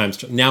Pink- the time.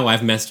 Now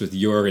I've messed with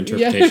your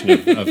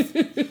interpretation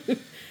of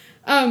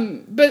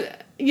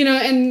But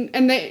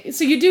and they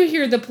so you do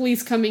hear the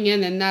police coming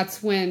in, and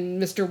that's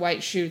when Mr.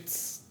 White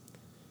shoots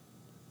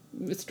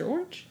Mr.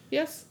 Orange.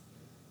 Yes.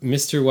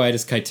 Mr. White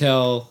is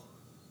Keitel.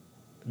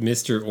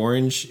 Mr.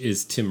 Orange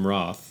is Tim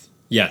Roth.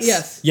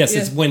 Yes. Yes.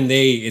 It's when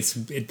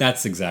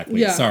that's exactly.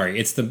 Yeah. Sorry.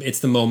 It's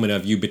the moment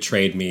of you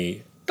betrayed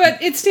me.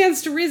 But it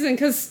stands to reason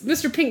because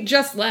Mr. Pink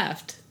just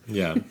left.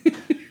 Yeah.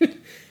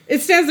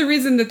 It stands to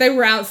reason that they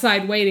were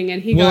outside waiting,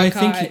 and he got I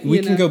caught. think we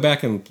can go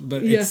back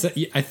but Yeah.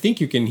 I think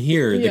you can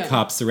hear the Yeah.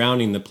 cops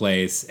surrounding the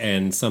place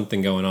and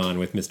something going on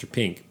with Mr.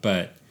 Pink,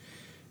 but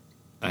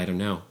I don't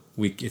know.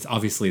 It's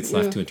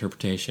left to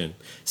interpretation.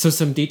 So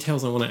some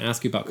details I want to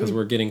ask you about because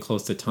we're getting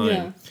close to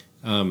time.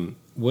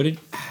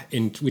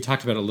 We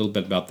talked about a little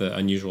bit about the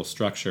unusual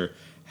structure.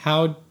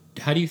 How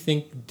do you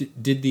think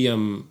did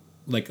the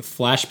like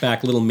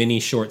flashback little mini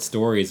short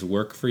stories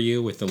work for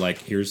you with the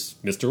here's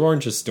Mr.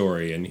 Orange's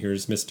story and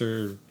here's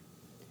Mr.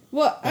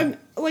 Well,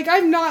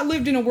 I've not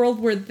lived in a world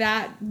where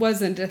that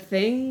wasn't a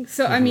thing.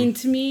 So, I mean,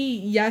 to me,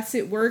 yes,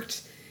 it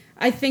worked.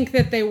 I think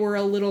that they were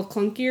a little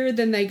clunkier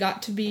than they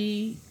got to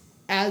be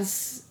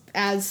as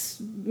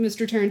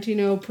Mr.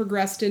 Tarantino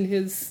progressed in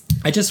his...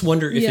 I just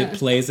wonder if it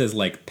plays as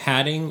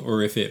padding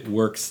or if it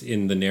works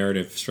in the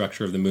narrative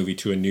structure of the movie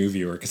to a new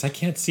viewer, because I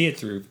can't see it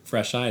through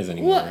fresh eyes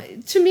anymore. Well,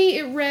 to me,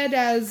 it read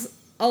as,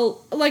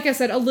 like I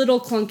said, a little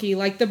clunky.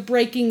 Like, the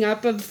breaking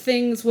up of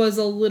things was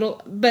a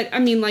little... But, I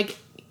mean,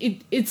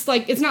 it's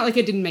not like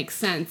it didn't make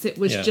sense. It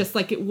was just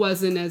it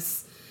wasn't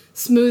as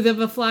smooth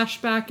of a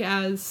flashback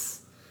as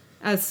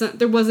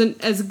there wasn't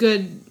as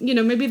good,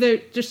 maybe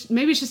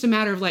it's just a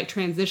matter of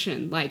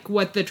transition,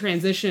 what the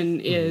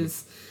transition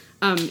is.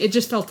 It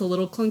just felt a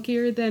little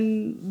clunkier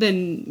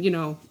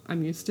than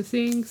I'm used to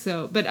seeing.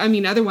 So, but I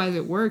mean, otherwise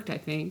it worked, I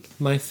think.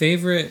 My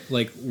favorite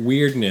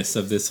weirdness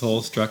of this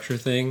whole structure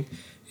thing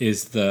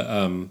is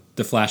the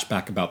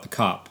flashback about the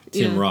cop,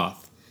 Tim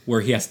Roth,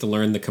 where he has to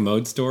learn the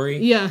commode story.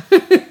 Yeah.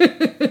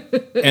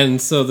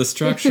 And so the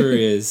structure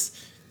is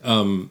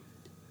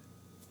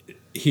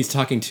he's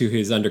talking to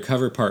his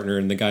undercover partner,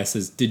 and the guy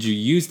says, "Did you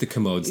use the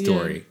commode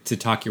story to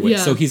talk your way?" Yeah.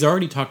 So he's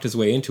already talked his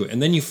way into it.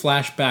 And then you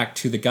flash back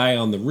to the guy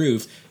on the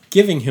roof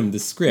giving him the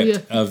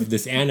script of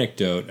this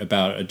anecdote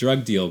about a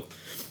drug deal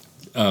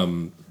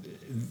to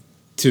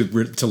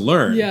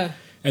learn. Yeah.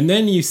 And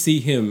then you see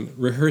him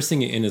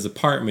rehearsing it in his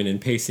apartment and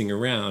pacing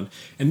around.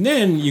 And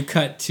then you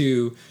cut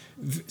to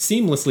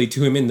seamlessly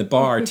to him in the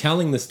bar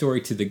telling the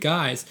story to the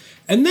guys.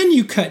 And then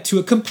you cut to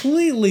a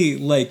completely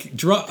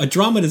a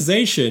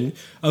dramatization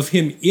of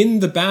him in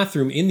the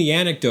bathroom in the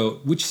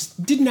anecdote, which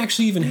didn't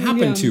actually even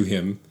happen to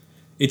him.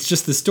 It's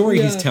just the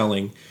story he's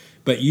telling.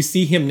 But you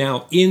see him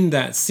now in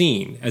that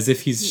scene as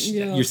if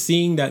you're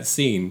seeing that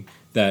scene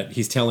that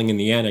he's telling in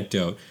the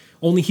anecdote.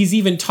 Only he's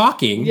even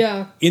talking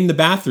in the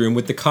bathroom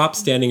with the cops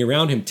standing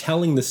around him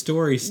telling the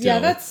story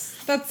still. Yeah,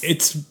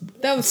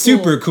 that was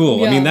super cool.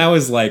 Yeah. I mean, that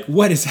was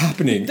what is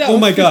happening? That Oh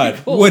was my pretty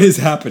God, cool. what is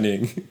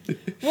happening?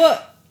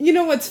 Well, you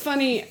know what's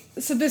funny?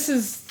 So this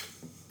is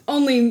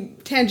only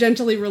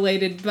tangentially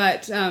related,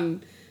 but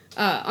on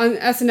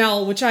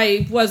SNL, which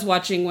I was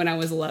watching when I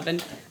was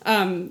 11,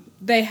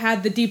 they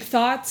had the Deep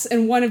Thoughts,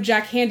 and one of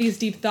Jack Handy's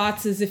Deep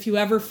Thoughts is if you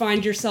ever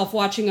find yourself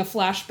watching a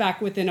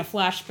flashback within a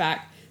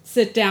flashback,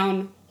 sit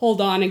down,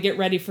 hold on, and get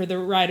ready for the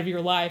ride of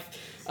your life.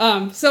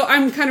 So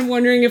I'm kind of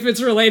wondering if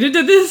it's related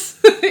to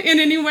this in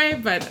any way,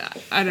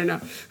 but I don't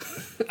know.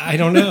 I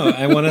don't know.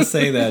 I want to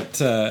say that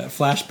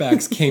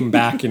flashbacks came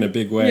back in a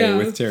big way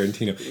with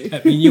Tarantino.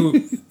 I mean,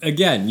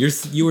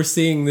 you were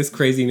seeing this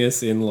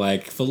craziness in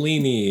like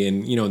Fellini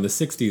and in the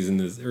 '60s and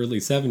the early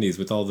 '70s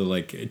with all the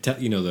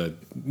the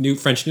new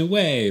French New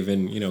Wave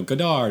and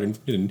Godard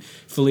and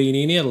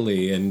Fellini in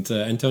Italy and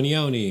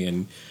Antonioni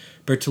and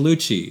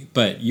Bertolucci,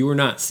 but you were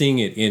not seeing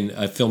it in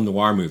a film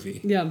noir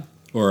movie,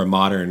 or a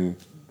modern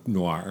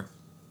noir.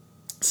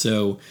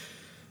 So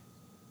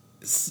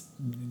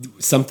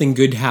something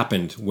good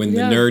happened when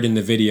the nerd in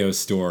the video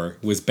store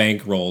was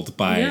bankrolled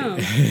by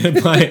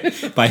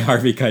by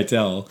Harvey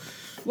Keitel.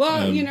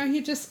 Well,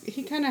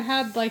 he kind of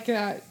had like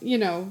he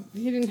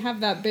didn't have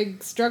that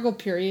big struggle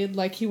period.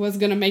 Like he was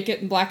going to make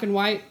it in black and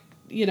white,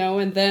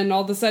 and then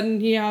all of a sudden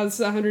he has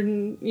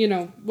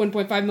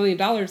 $1.5 million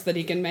that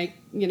he can make,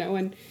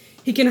 and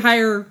he can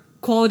hire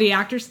quality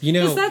actors.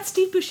 Is that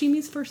Steve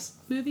Buscemi's first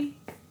movie?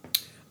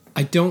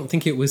 I don't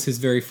think it was his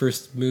very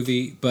first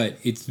movie, but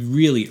it's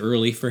really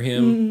early for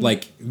him. Mm-hmm.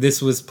 Like,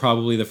 this was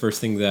probably the first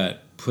thing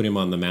that put him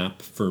on the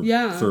map for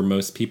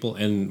most people,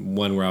 and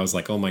one where I was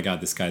like, oh my God,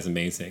 this guy's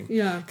amazing.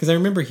 Yeah. Because I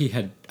remember he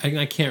had,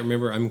 I can't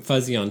remember, I'm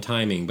fuzzy on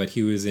timing, but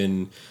he was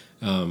in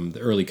the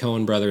early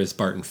Coen brothers,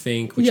 Barton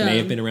Fink, which may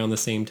have been around the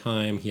same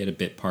time. He had a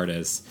bit part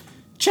as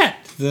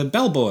Chet, the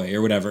bellboy,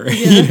 or whatever.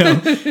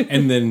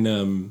 And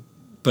then,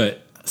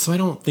 so I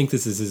don't think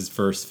this is his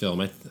first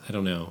film. I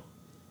don't know.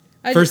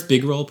 First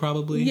big role,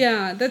 probably.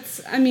 Yeah,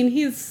 he's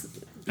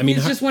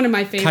just one of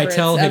my favorites.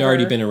 Keitel had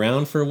already been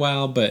around for a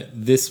while, but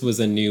this was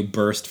a new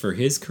burst for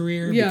his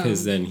career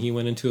because then he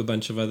went into a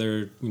bunch of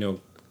other,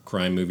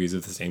 crime movies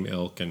of the same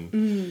ilk,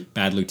 and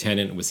Bad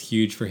Lieutenant was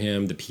huge for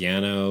him. The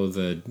Piano,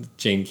 the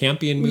Jane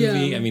Campion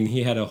movie. Yeah. I mean,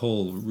 he had a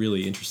whole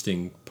really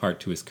interesting part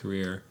to his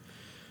career.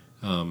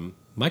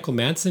 Michael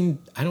Madsen,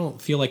 I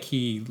don't feel like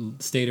he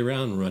stayed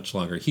around much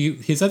longer.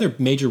 His other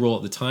major role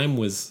at the time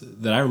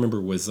that I remember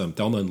was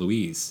Thelma and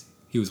Louise.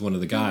 He was one of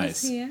the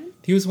guys.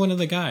 He was one of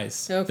the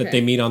guys that they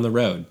meet on the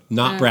road.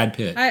 Not Brad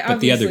Pitt, but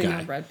the other guy.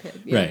 Not Brad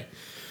Pitt. Yeah.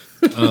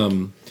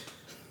 Right.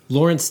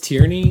 Lawrence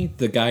Tierney,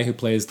 the guy who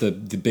plays the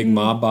big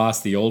mob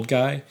boss, the old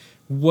guy,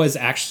 was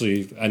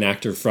actually an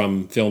actor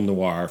from film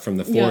noir from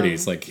the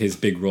 40s. Like, his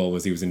big role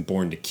was he was in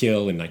Born to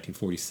Kill in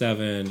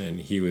 1947, and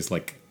he was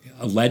like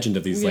a legend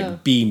of these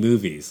like B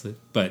movies.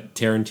 But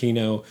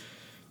Tarantino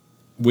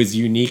was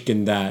unique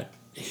in that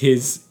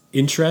his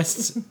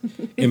interests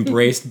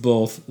embraced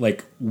both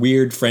like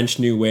weird French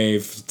New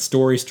Wave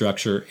story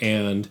structure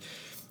and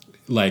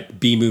like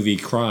B-movie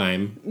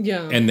crime,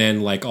 and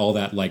then like all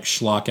that like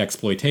schlock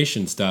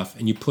exploitation stuff,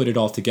 and you put it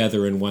all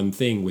together in one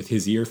thing with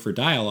his ear for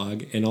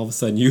dialogue, and all of a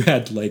sudden you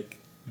had like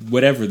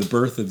the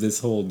birth of this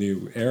whole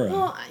new era.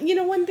 Well,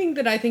 one thing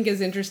that I think is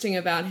interesting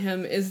about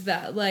him is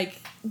that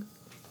like,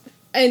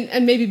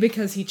 and maybe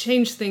because he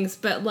changed things,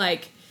 but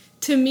like,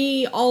 to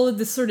me, all of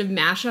this sort of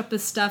mashup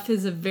of stuff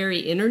is a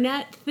very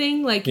internet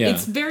thing. Like,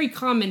 it's very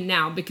common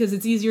now because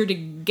it's easier to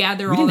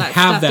gather all that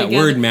stuff together. We didn't have that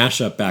word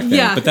mashup back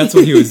then, but that's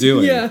what he was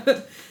doing.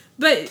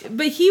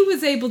 But he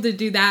was able to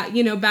do that,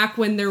 back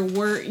when there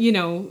were,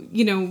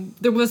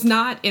 there was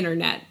not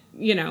internet,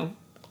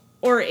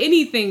 or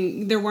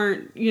anything. There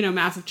weren't,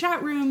 massive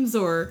chat rooms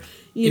or,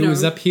 it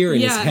was up here in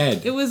his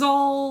head. It was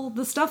all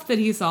the stuff that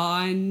he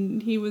saw,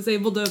 and he was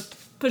able to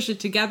push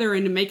it together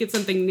and to make it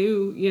something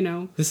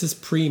new, This is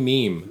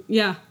pre-meme.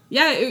 Yeah,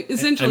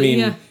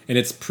 essentially, and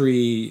it's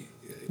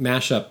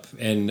pre-mashup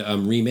and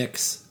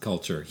remix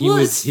culture. He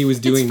was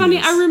doing. It's funny.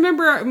 This. I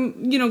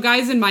remember,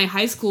 guys in my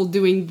high school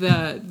doing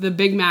the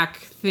Big Mac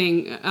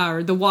thing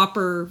or the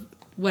Whopper,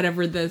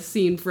 whatever the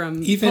scene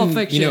from Pulp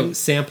Fiction.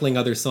 Sampling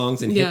other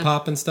songs and hip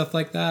hop and stuff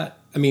like that.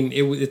 I mean,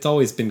 it's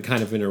always been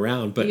kind of been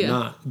around, but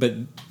not. But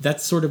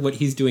that's sort of what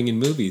he's doing in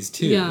movies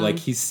too. Yeah. Like,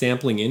 he's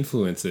sampling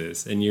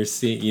influences, and you're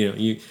seeing,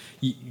 you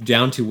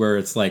down to where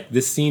it's like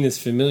this scene is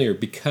familiar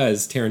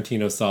because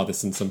Tarantino saw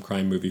this in some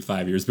crime movie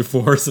 5 years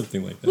before or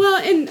something like that. Well,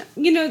 and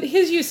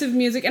his use of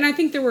music, and I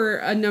think there were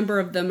a number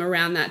of them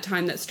around that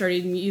time that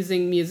started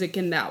using music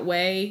in that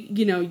way.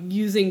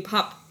 Using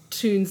pop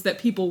tunes that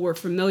people were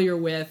familiar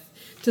with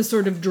to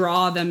sort of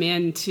draw them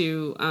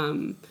into.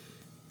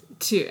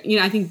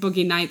 I think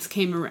Boogie Nights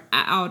came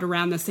out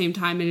around the same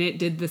time, and it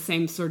did the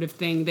same sort of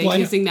thing.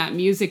 Using that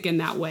music in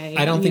that way.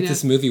 I don't think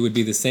this movie would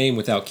be the same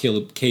without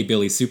K.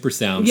 Billy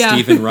Supersound,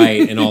 Stephen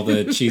Wright, and all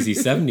the cheesy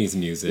 70s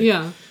music.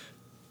 Yeah.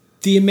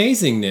 The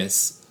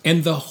amazingness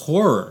and the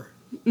horror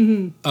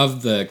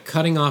of the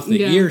cutting off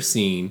the ear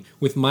scene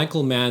with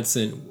Michael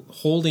Madsen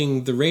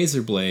holding the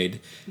razor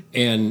blade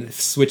and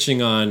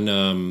switching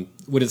on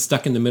Would It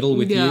Stuck in the Middle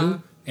with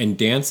You? And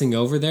dancing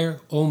over there,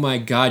 oh my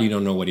God, you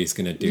don't know what he's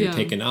going to do. Yeah.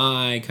 Take an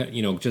eye,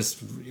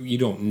 you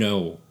don't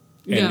know.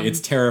 And it's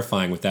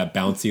terrifying with that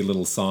bouncy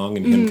little song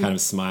and him kind of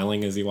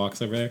smiling as he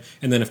walks over there.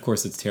 And then, of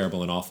course, it's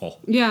terrible and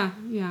awful. Yeah.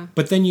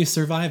 But then you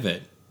survive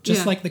it,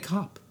 just like the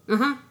cop.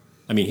 Uh-huh.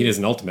 I mean, he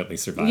doesn't ultimately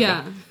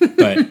survive it.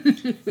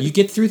 But you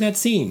get through that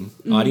scene,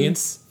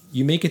 audience.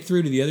 You make it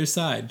through to the other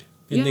side.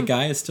 And the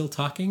guy is still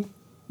talking.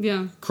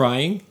 Yeah.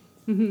 Crying.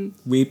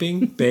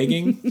 Weeping.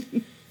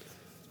 Begging.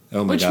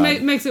 Oh my which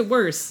God. makes it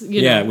worse.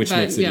 Which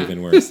makes it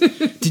even worse.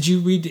 Did you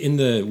read in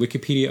the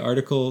Wikipedia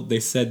article, they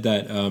said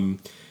that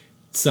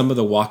some of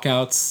the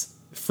walkouts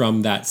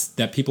from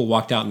that people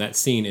walked out in that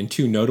scene, and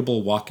two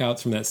notable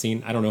walkouts from that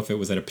scene, I don't know if it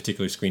was at a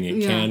particular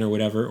screening at Cannes or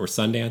whatever, or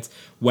Sundance,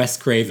 Wes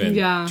Craven,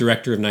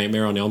 director of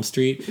Nightmare on Elm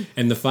Street,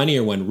 and the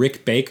funnier one,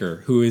 Rick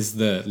Baker, who is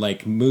the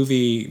like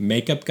movie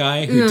makeup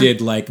guy who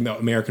did like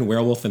American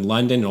Werewolf in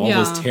London and all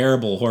those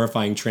terrible,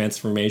 horrifying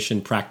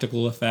transformation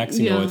practical effects,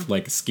 you know, with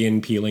like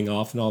skin peeling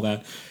off and all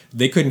that.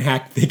 They couldn't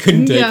take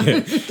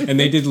it. And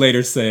they did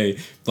later say,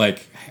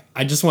 like,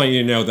 I just want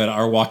you to know that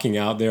our walking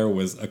out there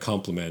was a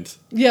compliment.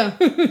 Yeah.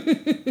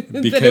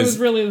 Because it was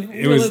really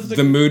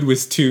the mood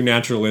was too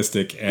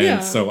naturalistic,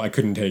 and so I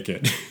couldn't take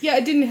it. Yeah,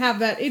 it didn't have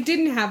that. It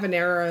didn't have an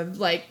era of,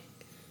 like,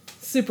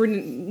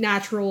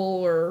 supernatural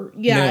or...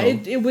 Yeah,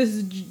 no. It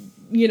was,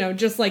 you know,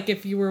 just like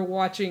if you were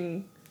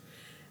watching...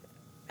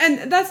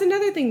 And that's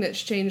another thing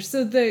that's changed.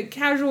 So the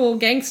casual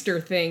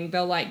gangster thing,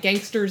 the like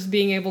gangsters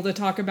being able to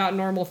talk about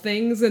normal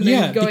things and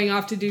then going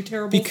off to do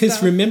terrible stuff.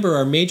 Because remember,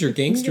 our major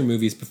gangster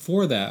movies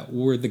before that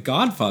were the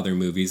Godfather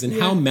movies, and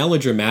how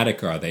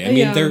melodramatic are they? I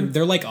mean,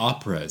 they're like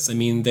operas. I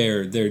mean,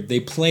 they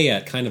play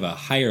at kind of a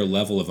higher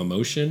level of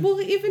emotion.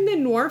 Well, even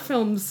in noir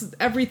films,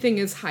 everything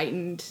is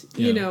heightened.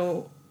 You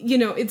know,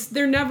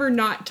 they're never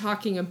not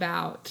talking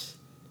about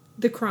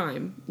the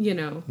crime, you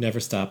know.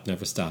 Never stop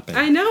it.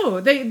 I know.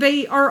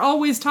 They are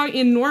always talking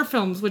in noir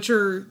films, which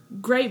are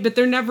great, but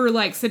they're never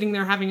like sitting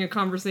there having a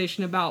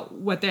conversation about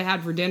what they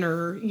had for dinner,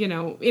 or, you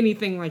know,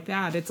 anything like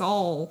that. It's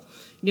all,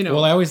 you know.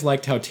 Well, I always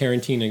liked how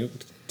Tarantino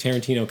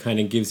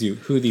kind of gives you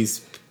who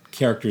these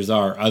characters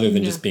are other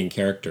than just being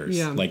characters.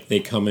 Yeah. Like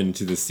they come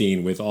into the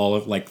scene with all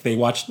of, like, they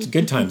watched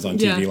Good Times on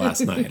TV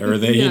last night, or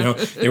they, you know,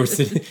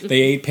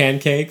 they ate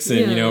pancakes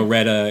and, you know,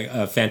 read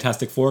a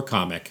Fantastic Four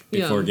comic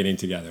before getting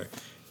together.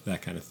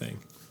 That kind of thing.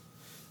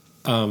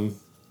 I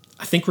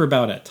think we're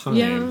about at time.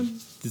 Yeah.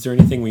 Is there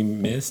anything we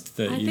missed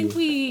that I think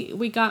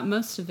we got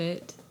most of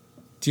it.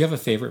 Do you have a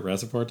favorite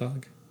Reservoir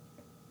Dog?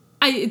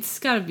 It's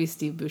got to be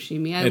Steve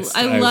Buscemi. I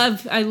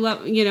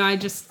love, you know, I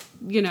just,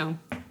 you know,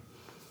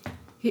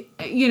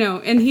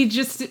 and he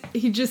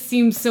just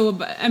seems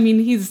so, I mean,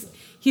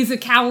 he's a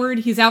coward.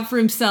 He's out for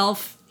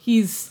himself.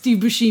 He's Steve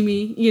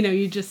Buscemi, you know,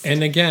 you just...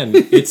 And again,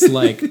 it's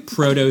like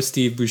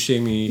proto-Steve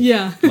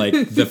Buscemi,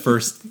 like the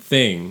first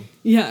thing.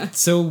 Yeah.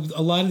 So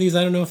a lot of these,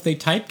 I don't know if they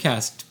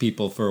typecast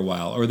people for a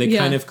while, or they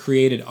kind of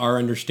created our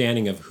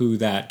understanding of who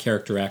that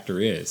character actor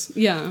is.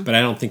 Yeah. But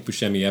I don't think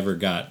Buscemi ever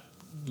got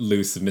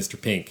loose of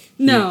Mr. Pink.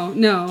 No,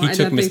 He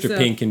took Mr.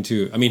 Pink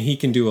into... I mean, he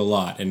can do a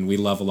lot, and we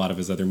love a lot of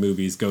his other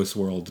movies, Ghost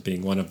World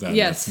being one of them.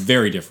 Yes. It's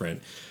very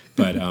different.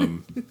 But,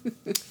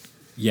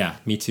 yeah,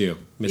 me too.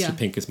 Mr.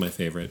 Pink is my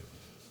favorite.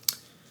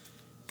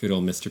 Good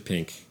old Mr.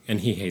 Pink. And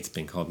he hates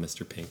being called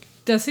Mr. Pink.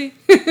 Does he?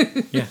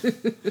 Yeah.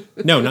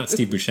 No, not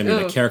Steve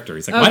Buscemi, the character.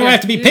 He's like, why do I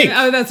have to be pink?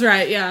 Oh, that's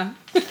right, yeah.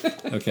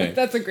 Okay.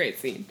 That's a great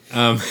scene.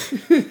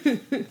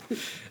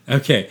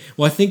 Okay.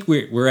 Well, I think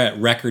we're at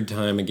record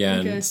time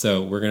again,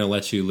 so we're going to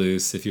let you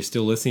loose. If you're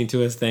still listening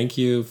to us, thank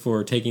you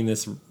for taking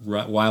this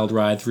wild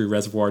ride through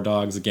Reservoir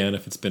Dogs again,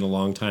 if it's been a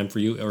long time for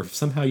you, or if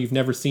somehow you've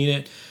never seen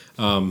it.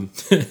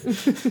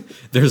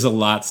 There's a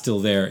lot still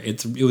there.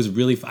 It was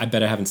really, I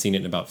bet I haven't seen it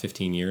in about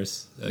 15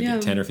 years,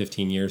 10 or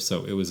 15 years.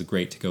 So it was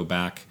great to go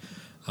back.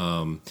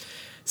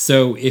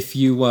 So if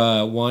you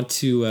want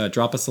to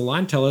drop us a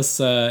line, tell us,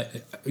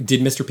 did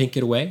Mr. Pink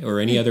get away, or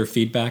any other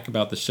feedback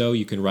about the show,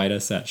 you can write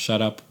us at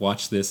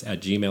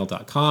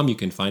shutupwatchthis@gmail.com. You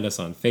can find us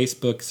on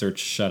Facebook, search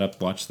Shut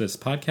Up Watch This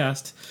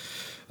Podcast.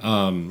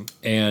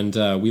 And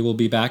we will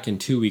be back in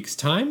 2 weeks'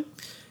 time.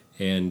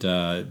 And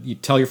you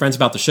tell your friends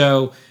about the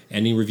show.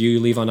 Any review you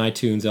leave on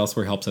iTunes,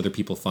 elsewhere, helps other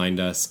people find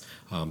us.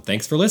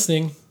 Thanks for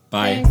listening.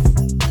 Bye.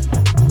 Thanks.